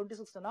exam is on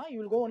 26th, you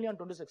will go only on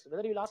 26th.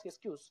 Whether you will ask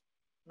excuse.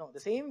 No, the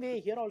same way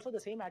here also the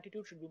same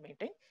attitude should be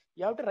maintained.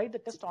 You have to write the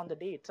test on the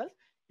day itself.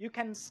 You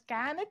can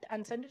scan it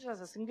and send it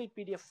as a single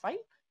PDF file.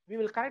 We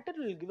will correct it.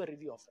 We will give a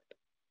review of it.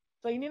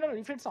 So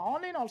if it's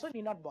online also, you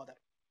need not bother.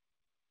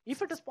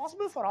 If it is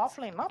possible for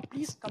offline,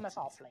 please come as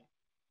offline.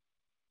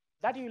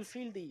 That you will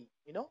feel the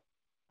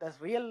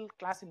real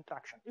class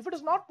interaction. If it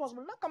is not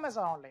possible, come as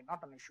online,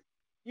 not an issue.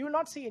 You will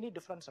not see any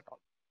difference at all.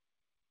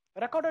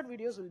 Recorded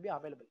videos will be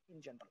available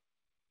in general.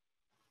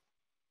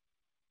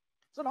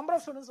 So number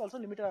of students also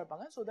limited,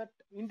 so that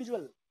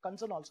individual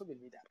concern also will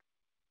be there.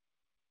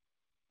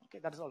 Okay,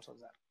 that is also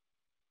there.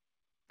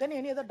 Then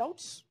any other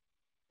doubts?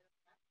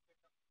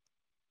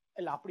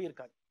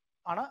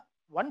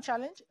 One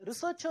challenge,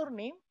 researcher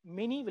name,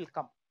 many will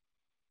come.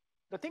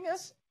 The thing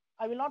is,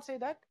 I will not say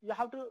that you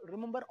have to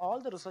remember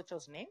all the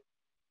researchers' name.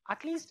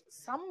 At least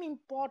some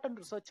important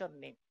researcher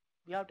name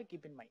you have to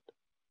keep in mind.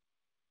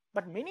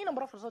 But many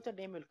number of researcher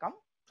name will come.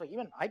 So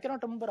even I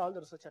cannot remember all the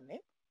researcher name.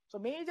 So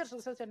major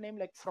researcher name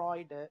like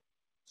Freud.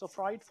 So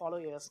Freud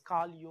followers,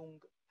 Carl Jung,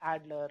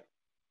 Adler,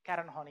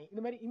 Karen Horney.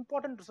 The very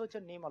important researcher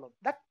name alone.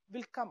 That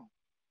will come.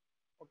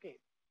 Okay.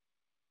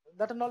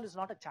 That and all is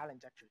not a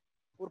challenge actually.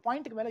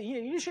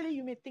 Initially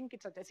you may think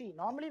it's a, see,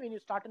 normally when you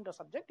start into a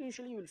subject,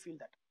 usually you will feel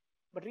that.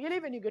 But really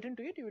when you get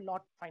into it, you will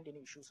not find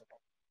any issues at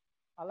all.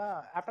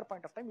 After a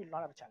point of time, you will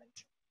not have a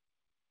challenge.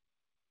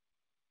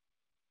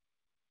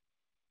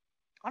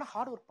 On a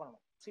hard work.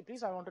 See,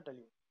 please, I want to tell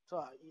you.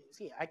 So,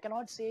 see, I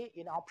cannot say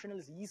in optional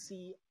is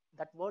easy,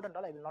 that word and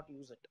all, I will not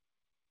use it.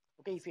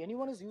 Okay, if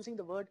anyone is using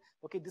the word,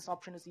 okay, this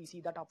option is easy,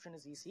 that option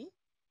is easy,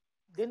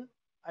 then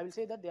I will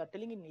say that they are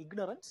telling in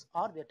ignorance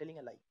or they are telling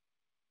a lie.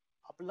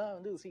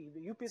 See,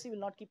 the UPSC will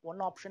not keep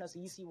one option as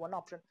easy, one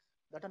option,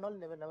 that and all,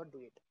 never do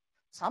it.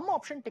 Some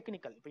option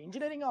technical. If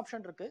engineering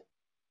option,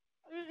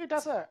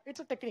 it's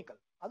a technical.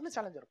 That's a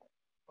challenge.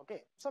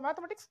 Okay, so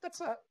mathematics,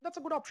 that's a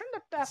good option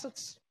that has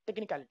its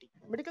technicality.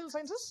 Medical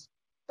sciences,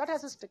 that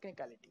has its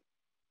technicality.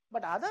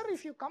 But other,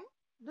 if you come,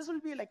 this will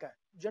be like a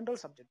general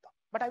subject.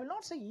 But I will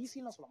not say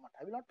easy.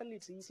 I will not tell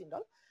it's easy and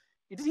all.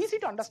 It is easy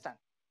to understand.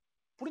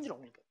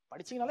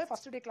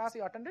 First day class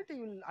you attended,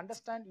 you will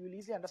understand, you will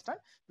easily understand.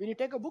 When you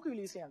take a book, you will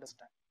easily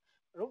understand.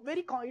 It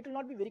will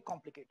not be very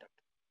complicated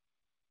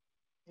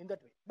in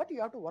that way. But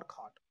you have to work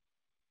hard.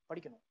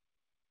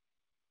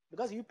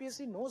 Because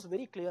UPSC knows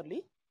very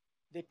clearly,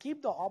 they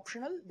keep the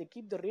optional, they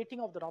keep the rating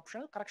of the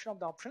optional, correction of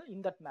the optional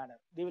in that manner.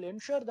 They will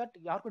ensure that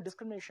you have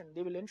discrimination.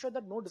 They will ensure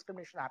that no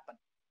discrimination happen.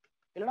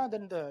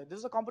 Then this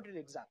is a competitive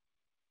exam.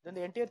 Then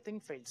the entire thing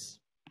fails.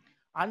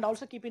 And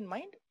also keep in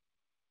mind,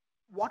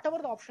 whatever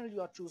the optional you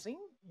are choosing,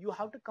 you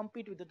have to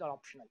compete with the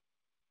optional.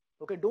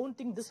 Okay, don't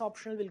think this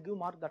optional will give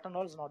mark, that and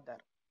all is not there.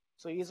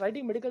 So he is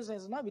writing medical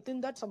science now,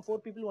 within that some 4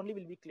 people only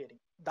will be clearing.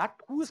 That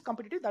who is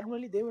competitive, that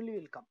only they only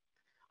will come.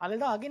 And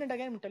then again and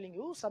again I'm telling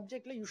you,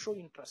 subject you show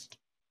interest.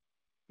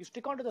 You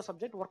stick on to the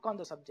subject, work on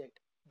the subject.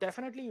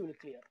 Definitely you will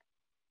clear.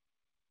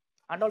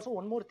 And also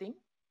one more thing,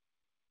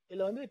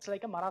 it's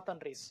like a marathon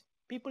race.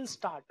 People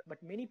start,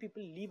 but many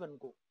people leave and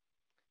go.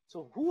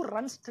 So who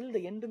runs till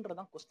the end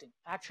the question.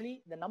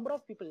 Actually, the number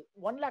of people,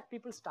 1 lakh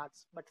people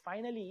starts, but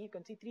finally you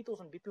can see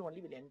 3,000 people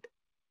only will end.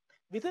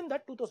 Within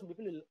that 2,000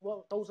 people,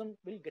 1,000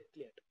 will get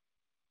cleared.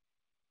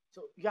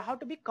 So you have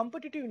to be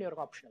competitive in your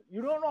optional.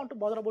 You don't want to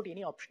bother about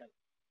any optional.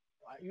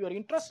 Your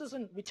interest is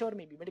in whichever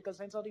may be medical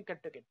science, or you can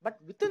take it. But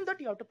within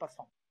that you have to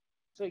perform.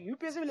 So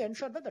UPSC will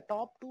ensure that the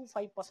top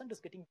 5% is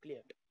getting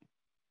cleared.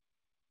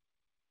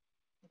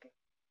 Okay.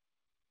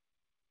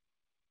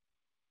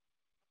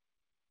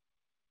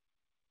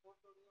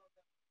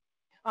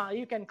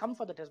 You can come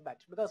for the test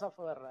batch because of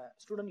our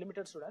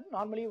limited student.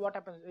 Normally what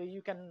happens,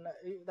 you can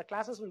the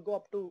classes will go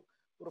up to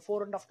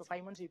 4.5 to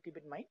 5 months. You keep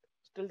in mind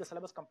till the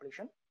syllabus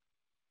completion.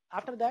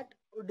 After that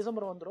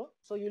December vandro,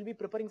 so you will be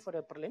preparing for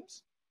your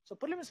prelims. So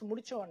prelims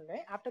mudicha onne,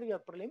 after your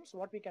prelims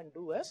what we can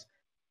do is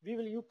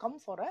you come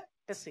for a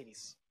test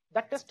series.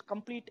 That test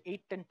complete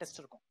 8-10 tests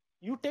irukum.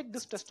 You take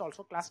this test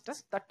also, class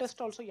test. That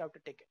test also you have to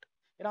take it.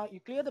 You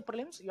clear the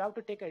prelims, you have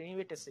to take an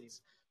anyway test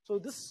series. So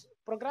this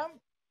program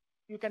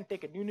you can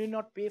take it. You need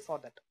not pay for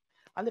that.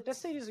 And the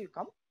test series you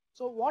come.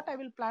 So what I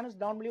will plan is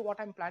normally what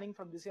I'm planning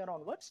from this year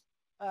onwards.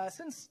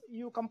 Since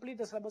you complete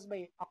the syllabus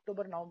by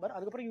October,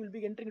 November, you will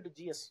be entering into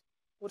GS.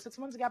 Or 6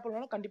 months gap, you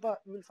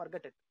will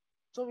forget it.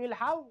 So we'll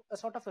have a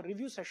sort of a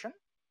review session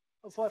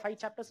for 5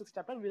 chapters, 6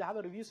 chapters. We'll have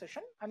a review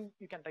session and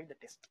you can write the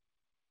test.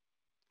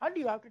 And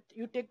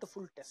you take the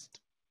full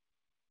test.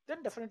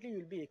 Then definitely you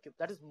will be equipped.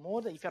 That is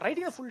more if you're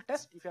writing a full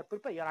test, if you're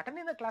prepared, you're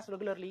attending the class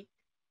regularly,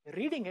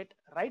 reading it,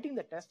 writing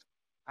the test,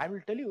 I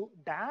will tell you,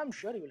 damn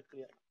sure you will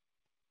clear.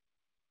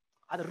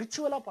 That's a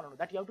ritual.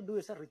 That you have to do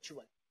is a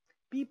ritual.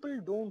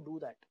 People don't do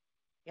that.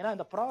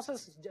 The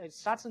process it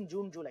starts in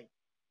June, July.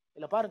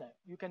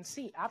 You can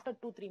see after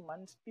 2-3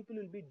 months, people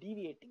will be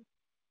deviating.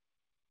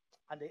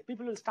 And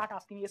people will start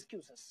asking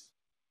excuses.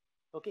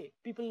 Okay,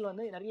 people will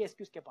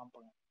excuse.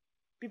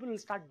 People will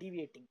start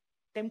deviating.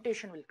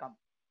 Temptation will come.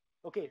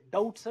 Okay,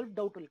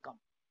 self-doubt will come.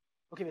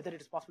 Okay, whether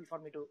it is possible for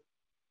me to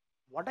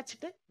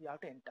you have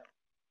to enter.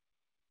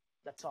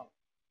 That's all.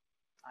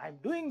 I'm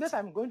doing this.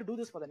 I'm going to do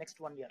this for the next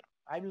 1 year.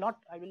 I will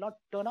not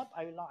turn up.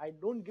 I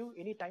don't give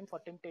any time for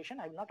temptation.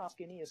 I will not ask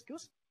any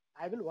excuse.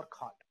 I will work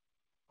hard.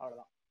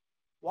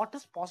 What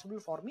is possible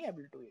for me, I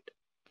will do it.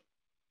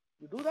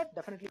 You do that,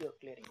 definitely you're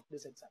clearing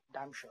this exam.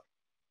 Damn sure.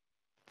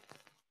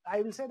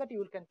 I will say that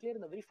you can clear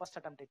in the very first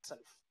attempt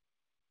itself.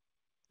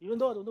 Even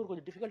though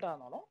it's difficult,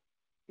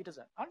 it is.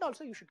 And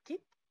also you should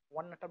keep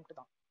 1 attempt.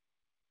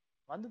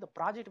 The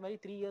project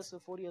 3 years,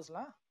 4 years,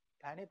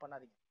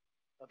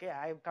 okay,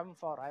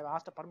 I've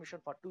asked a permission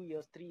for 2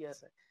 years, 3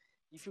 years.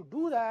 If you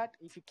do that,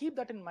 if you keep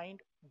that in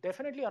mind,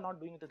 definitely you're not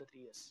doing it to the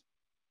 3 years.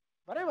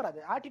 Whatever,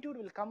 the attitude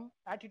will come,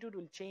 attitude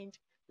will change,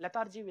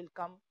 lethargy will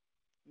come.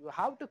 You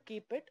have to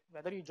keep it,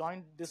 whether you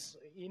joined this,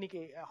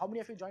 how many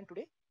of you joined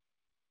today?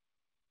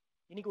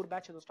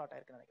 Batch start.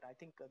 I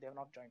think they have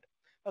not joined.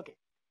 Okay,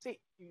 see,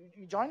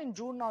 you join in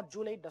June or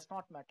July, does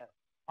not matter.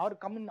 Or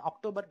come in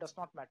October, does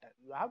not matter.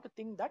 You have to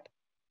think that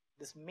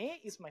this May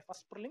is my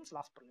first prelims,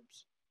 last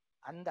prelims.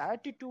 And the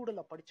attitude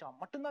la padicha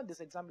mattumda this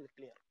exam will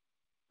clear.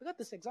 Because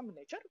this exam in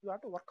nature, you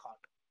have to work hard.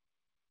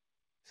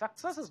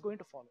 Success is going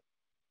to follow.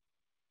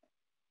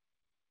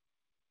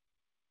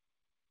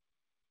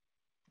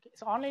 Okay,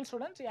 so online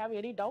students, you have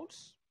any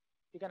doubts,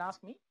 you can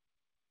ask me.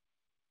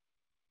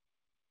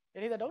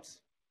 Any other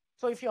doubts?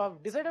 So if you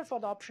have decided for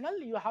the optional,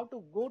 you have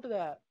to go to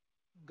the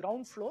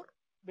ground floor.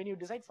 When you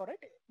decide for it,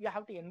 you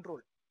have to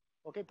enroll.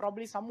 Okay,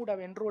 probably some would have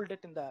enrolled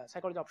it in the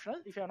psychology optional.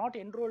 If you are not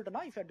enrolled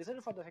now, if you are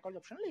decided for the psychology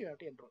optional, you have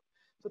to enroll.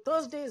 So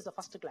Thursday is the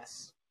first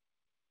class.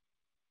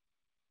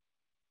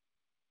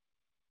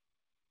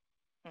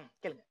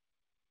 கேளுங்க.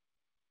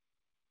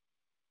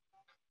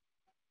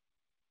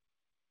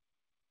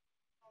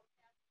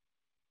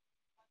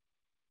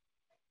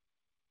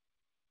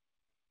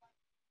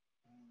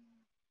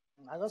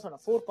 அதான்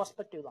சொன்னேன் 4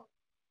 perspective தான்,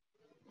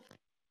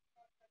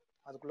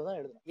 அதுக்குள்ளதான்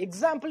எழுதணும்.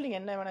 Example நீங்க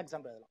என்ன வேணா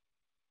example எழுதலாம்,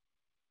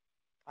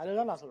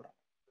 அதுதான் நான் சொல்றேன்.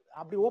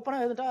 அப்படி ஓப்பனா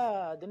எழுதிட்டா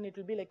then it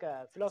will be like a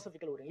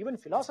philosophical wording. Even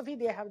philosophy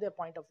they have their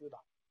point of view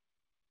தான்.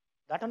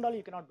 That and all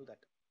you cannot do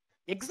that.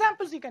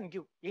 Examples you can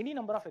give any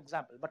number of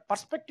example, but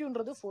perspective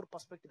ன்றது 4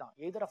 perspective தான்.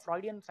 Either a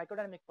Freudian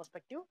psychodynamic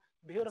perspective,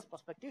 behaviorist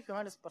perspective,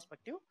 humanist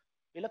perspective,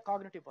 இல்ல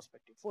cognitive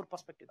perspective. 4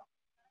 perspective தான்.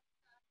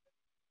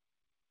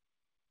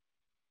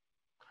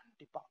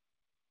 கண்டிப்பா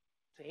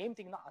same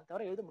thing தான், அது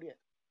தவிர எழுத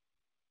முடியாது.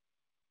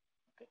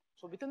 Okay,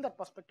 so within that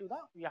perspective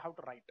தான் you have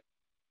to write.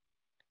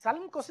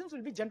 Some questions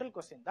will be general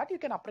question that you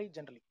can apply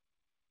generally.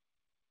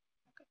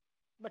 Okay,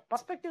 but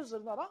perspectives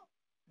இருந்தாதான்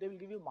they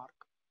will give you mark.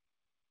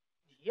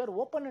 Here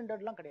open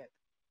ended லாம் கிடையாது.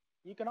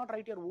 You cannot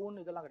write your own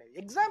இதெல்லாம் கிடையாது.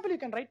 Example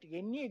you can write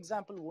any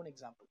example, own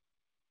example.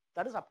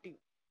 That is up to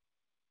you.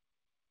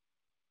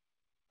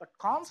 But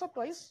concept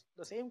wise,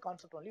 the same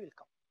concept only will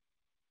come.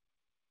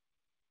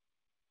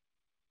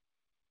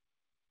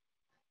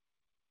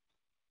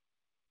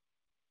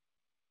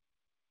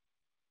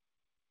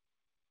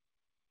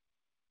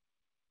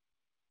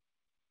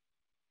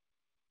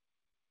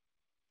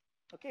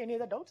 Okay, any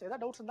other doubts? Other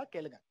doubts in the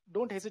Keluga.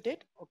 Don't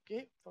hesitate.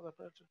 Okay.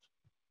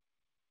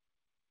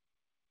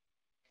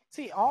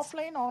 See,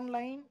 offline,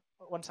 online.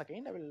 Once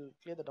again, I will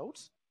clear the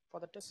doubts for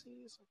the test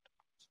series.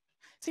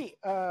 See,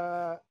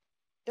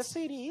 test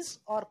series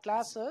or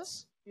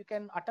classes you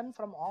can attend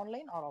from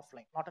online or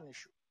offline, not an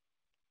issue.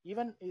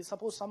 Even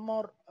suppose some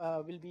more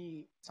will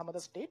be some other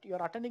state, you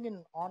are attending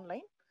in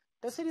online.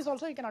 Test series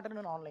also you can attend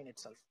in online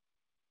itself,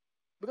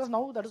 because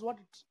now that is what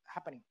it's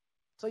happening.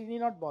 So you need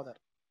not bother,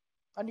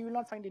 and you will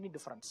not find any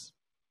difference.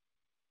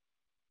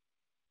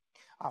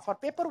 For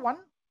paper 1,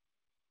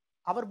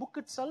 our book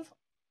itself,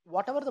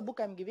 whatever the book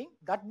I am giving,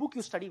 that book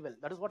you study well.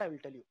 That is what I will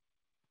tell you.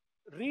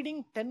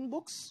 Reading 10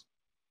 books,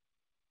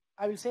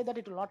 I will say that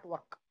it will not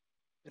work.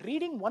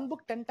 Reading one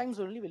book 10 times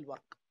only will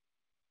work.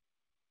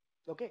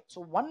 Okay,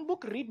 so one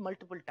book read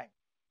multiple times.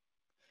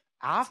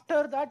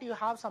 After that, you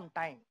have some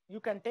time, you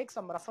can take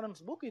some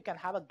reference book, you can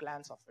have a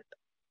glance of it.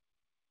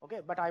 Okay,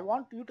 but I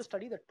want you to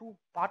study the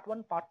part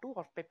 1, part 2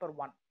 of paper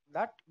 1.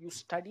 That you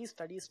study.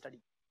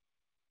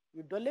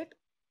 You dull it,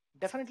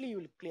 definitely you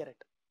will clear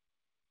it.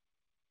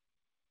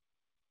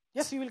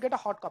 Yes, you will get a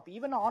hard copy.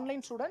 Even an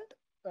online student,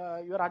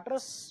 your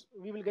address,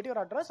 we will get your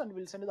address and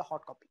we will send you the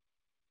hard copy.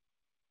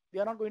 We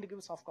are not going to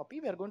give soft copy,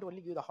 we are going to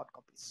only give the hard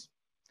copies.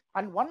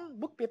 And one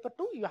book, paper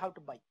 2, you have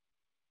to buy.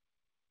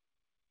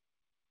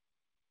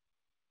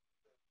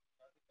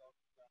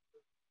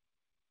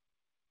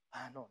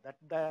 No,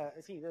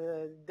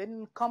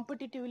 then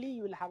competitively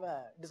you will have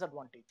a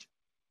disadvantage,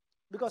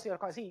 because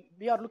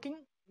we are looking,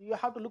 you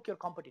have to look your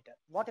competitor,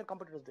 what your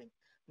competitor is doing.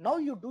 Now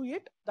you do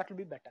it, that will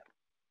be better.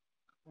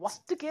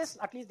 Worst case,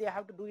 at least they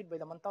have to do it by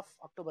the month of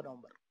October,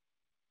 November.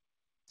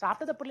 So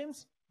after the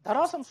prelims, there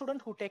are some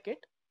students who take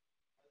it,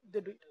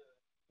 they do it.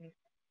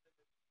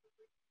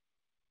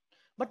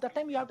 But that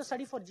time you have to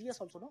study for GS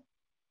also, no?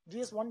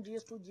 GS1,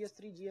 GS2,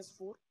 GS3,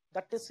 GS4,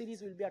 that test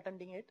series will be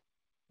attending it.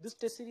 This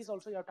test series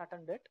also you have to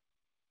attend it.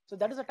 So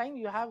that is the time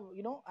you have,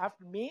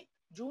 after May,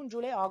 June,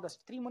 July,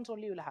 August, 3 months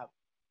only you will have.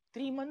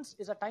 3 months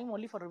is a time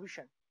only for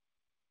revision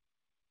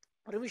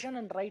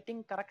and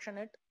writing, correction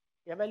it,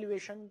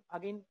 evaluation,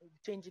 again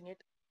changing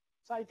it.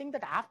 So I think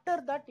that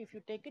after that, if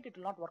you take it, it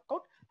will not work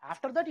out.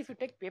 After that, if you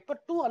take paper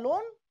 2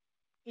 alone,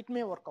 it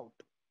may work out,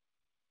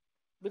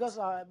 because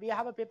we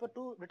have a paper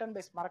 2 written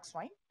by Smarak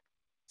Swine.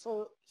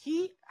 So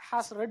he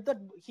has read that,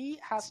 he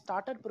has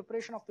started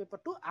preparation of paper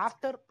 2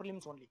 after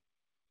prelims only,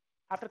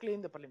 after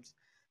clearing the prelims.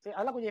 So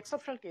all are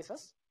exceptional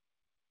cases.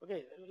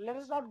 Okay, let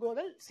us not go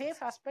there.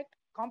 Safe aspect,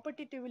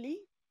 competitively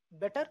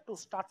better to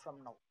start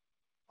from now.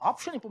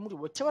 Option,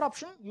 whichever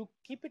option you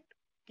keep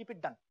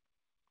it done.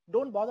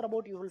 Don't bother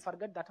about you will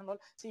forget that and all.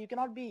 See, you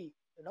cannot be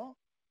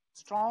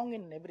strong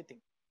in everything.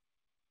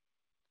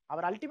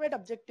 Our ultimate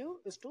objective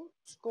is to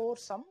score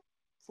some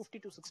 50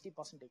 to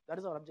 60%. That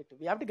is our objective.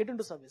 We have to get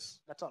into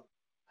service. That's all.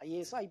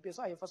 IAS, IPS,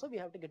 IFS, we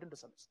have to get into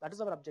service. That is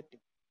our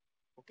objective.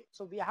 Okay,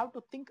 so we have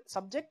to think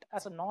subject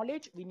as a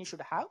knowledge we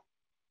should have.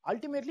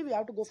 Ultimately, we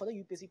have to go for the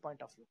UPSC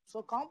point of view.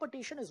 So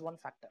competition is one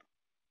factor.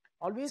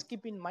 Always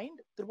keep in mind,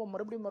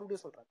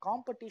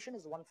 competition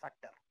is one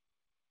factor.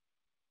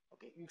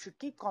 Okay, you should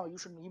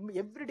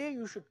every day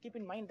you should keep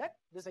in mind that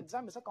this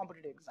exam is a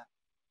competitive exam.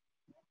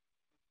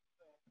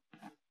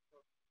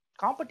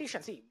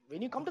 Competition, see,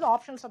 when you come to the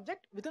optional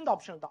subject, within the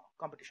optional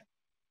competition,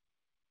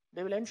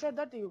 they will ensure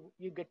that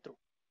you get through.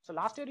 So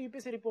last year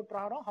UPSC report,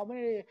 how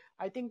many,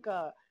 I think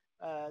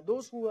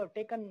those who have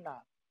taken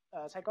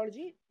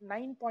psychology,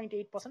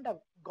 9.8% have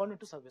gone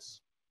into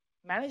service.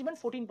 Management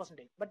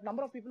 14%, but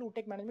number of people who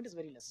take management is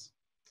very less.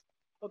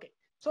 Okay,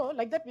 so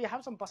like that we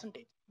have some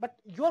percentage, but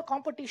your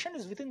competition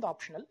is within the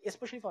optional,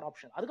 especially for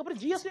optional. Adukapra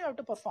GS you have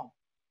to perform,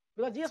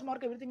 because GS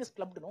mark everything is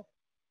clubbed, no?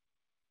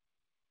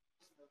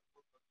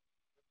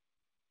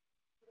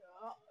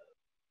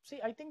 See,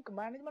 I think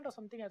management or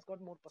something has got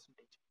more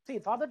percentage. See,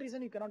 for that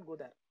reason you cannot go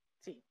there.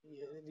 See,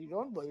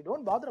 you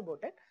don't bother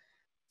about it.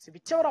 See,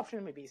 whichever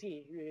option may be.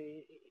 See,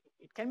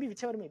 it can be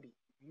whichever may be.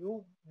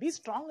 You be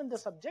strong in the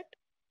subject.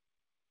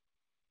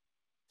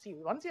 See,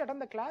 once you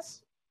attend the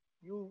class,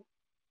 you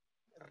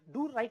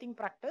do writing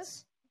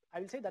practice,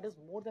 I will say that is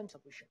more than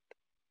sufficient.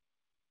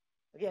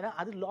 Again,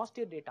 that is last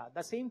year data.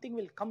 The same thing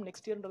will come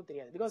next year,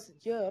 because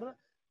here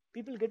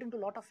people get into a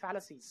lot of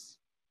fallacies.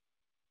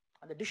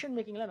 And the decision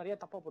making la nariya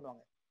thappa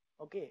பண்ணுவாங்க.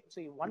 Okay, so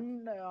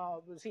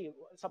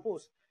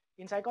suppose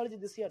in psychology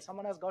this year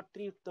someone has got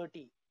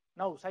 330.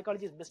 Now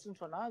psychology is best in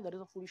sonna, there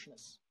is a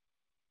foolishness.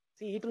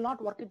 See, it will not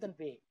work it that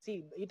way.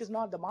 See, it is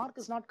not, the mark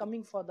is not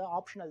coming for the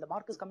optional, the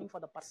mark is coming for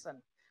the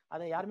person.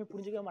 Adha yarume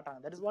purinjikave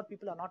maatanga. That is what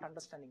people are not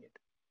understanding it.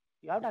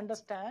 You have to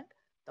understand,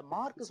 the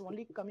mark is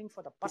only coming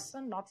for the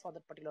person, not for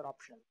that particular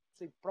optional.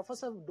 So if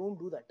professor don't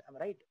do that, am I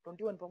right?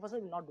 21 professor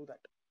will not do that.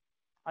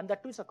 And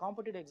that too is a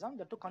competitive exam,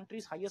 that too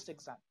country's highest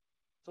exam.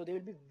 So they will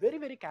be very,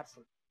 very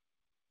careful.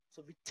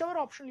 So whichever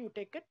option you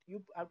take it,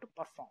 you have to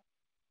perform.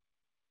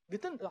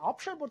 Within the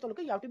optional,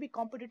 you have to be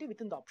competitive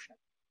within the optional.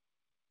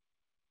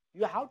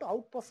 You have to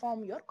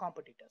outperform your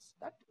competitors.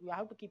 That you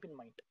have to keep in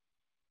mind.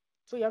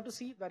 So you have to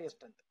see various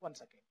strength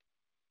once again.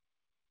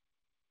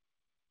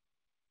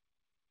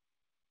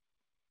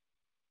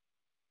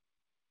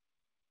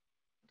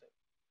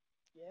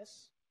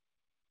 Yes.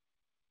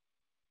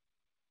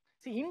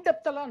 See, in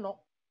depth, no.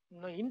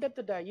 No, in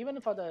depth,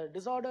 even for the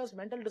disorders,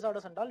 mental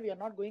disorders and all, we are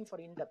not going for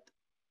in depth.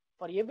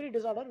 For every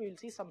disorder, we will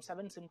see some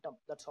 7 symptoms.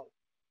 That's all.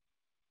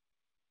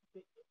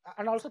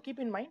 And also keep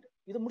in mind,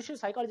 இது முடிச்சு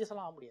psychologist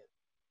எல்லாம் ஆக முடியாது.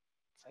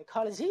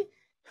 Psychology,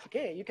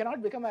 okay, you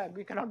cannot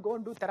go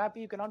and do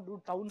therapy, you cannot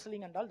do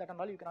counseling and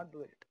all, you cannot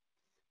do it.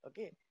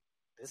 Okay,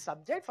 this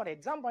subject for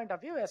exam point of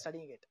view, we are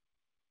studying it.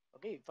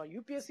 Okay, for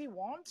UPSC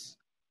wants,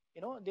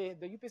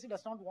 the UPSC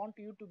does not want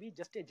you to be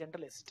just a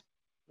generalist.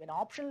 When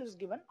optional is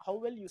given, how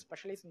well you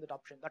specialize in that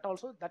option,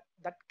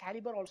 that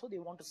caliber also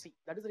they want to see.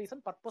 That is the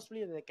reason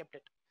purposefully they kept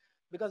it,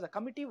 because the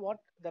committee, what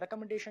the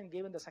recommendation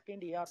gave in the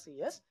second ARC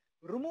is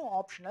remove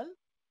optional,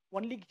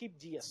 only keep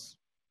GS.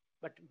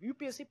 But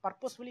UPSC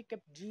purposefully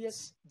kept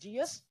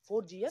GS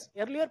 4 GS.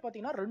 Earlier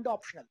pathina rendu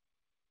optional,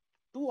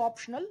 2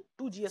 optional,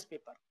 2 GS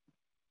paper.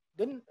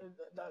 Then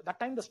that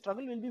time the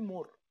struggle will be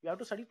more. You have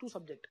to study 2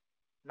 subjects.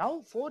 Now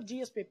 4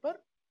 GS paper,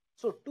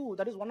 so 2,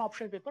 that is 1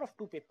 optional paper of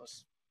 2 papers.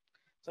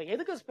 So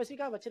edukku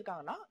specific ah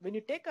vechirukanga, when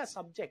you take a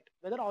subject,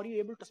 whether are you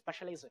able to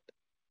specialize it,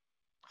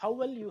 how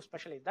well you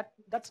specialize,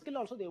 that skill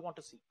also they want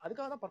to see.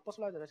 Adukkaga da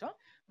purposeful ah irukku.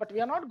 But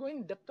we are not going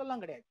depth allam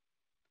kedai.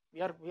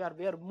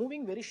 We are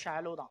moving very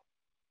shallow da.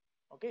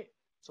 Okay,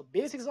 so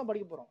basics தான்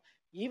படிக்க போறோம்.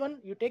 Even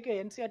you take a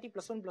NCERT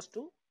 +1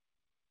 +2,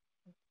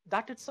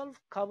 that itself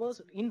covers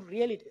in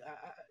reality.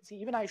 See,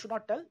 even I should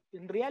not tell,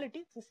 in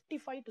reality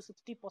 55 to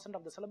 60%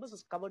 of the syllabus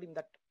is covered in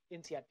that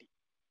NCERT.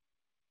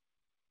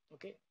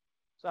 Okay,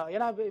 so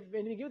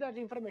when we give that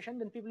information,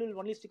 then people will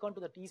only stick on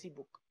to the TC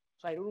book.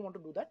 So I don't want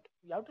to do that.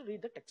 You have to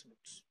read the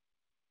textbooks.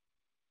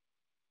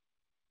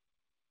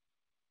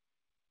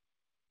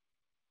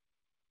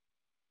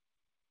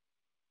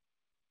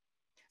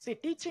 See,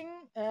 teaching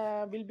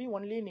will be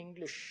only in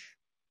English.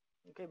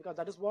 Okay, because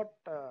that is what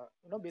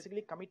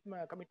basically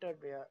committed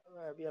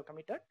we have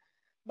committed.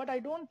 But I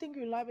don't think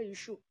you will have an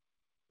issue.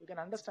 You can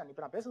understand. If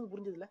நான் பேசுறது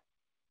புரிஞ்சதுல,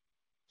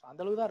 so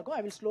அந்த அளவுக்கு தான் இருக்கும்.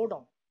 I will slow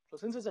down. So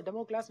since it's a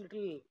demo class,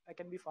 little I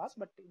can be fast,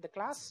 but in the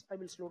class I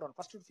will slow down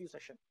first few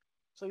sessions.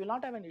 So you will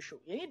not have an issue.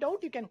 Any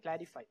doubt you can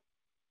clarify.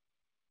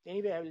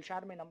 Anyway, I will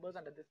share my numbers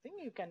under this thing.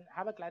 You can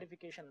have a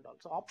clarification and all.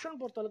 So option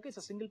பொறுத்தளவுக்கு is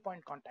a single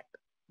point contact.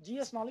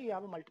 GS நாலும் you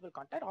have a multiple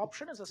contact.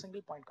 Option is a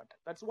single point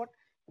contact. That's what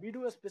we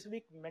do a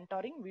specific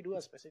mentoring. We do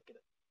a specific.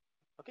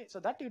 Okay, so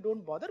that you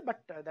don't bother.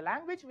 But the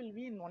language will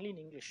be only in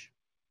English.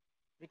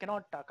 We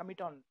cannot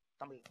commit on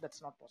Tamil.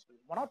 That's not possible.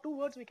 1 or 2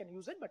 words we can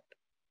use it, but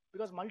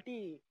because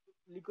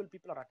multi-legal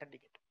people are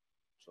attending it,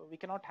 so we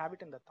cannot have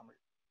it in the Tamil.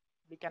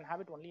 We can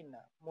have it only in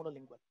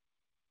monolingual.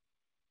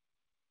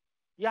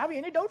 You have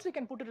any doubts, you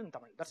can put it in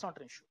Tamil. That's not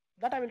an issue.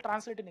 That I will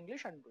translate in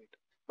English and do it.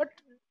 But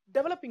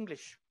develop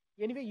English.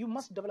 Anyway, you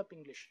must develop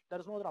English. There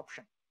is no other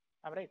option.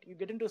 All right. You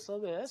get into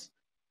service,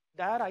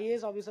 there are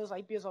IAS officers,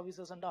 IPS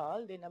officers and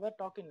all, they never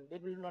talk they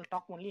will not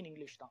talk only in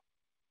English.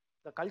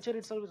 The culture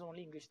itself is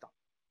only English.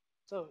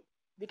 So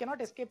we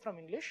cannot escape from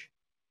English.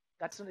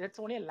 That's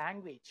only a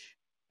language.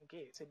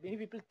 Okay. So many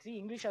people see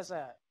English as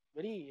a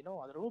very,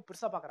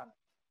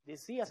 they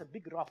see as a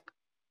big rock.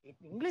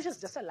 English is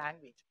just a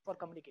language for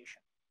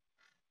communication.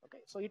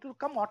 Okay. So it will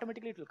come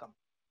automatically, it will come.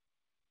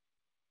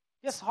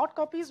 Yes, hard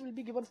copies will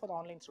be given for the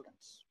online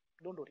students.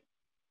 Don't worry.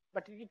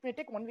 But it may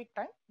take 1 week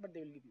time, but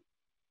they will give you.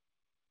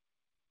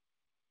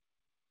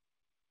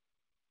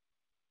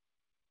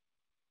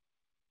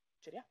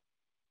 Chariya?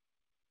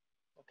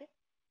 Okay.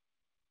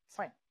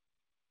 Fine.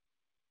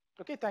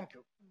 Okay, thank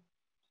you.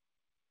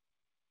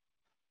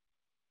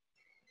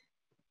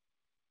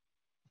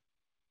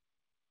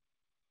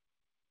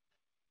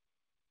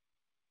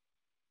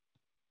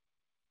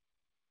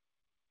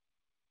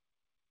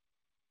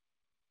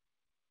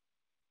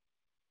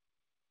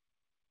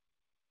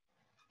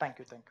 Thank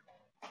you.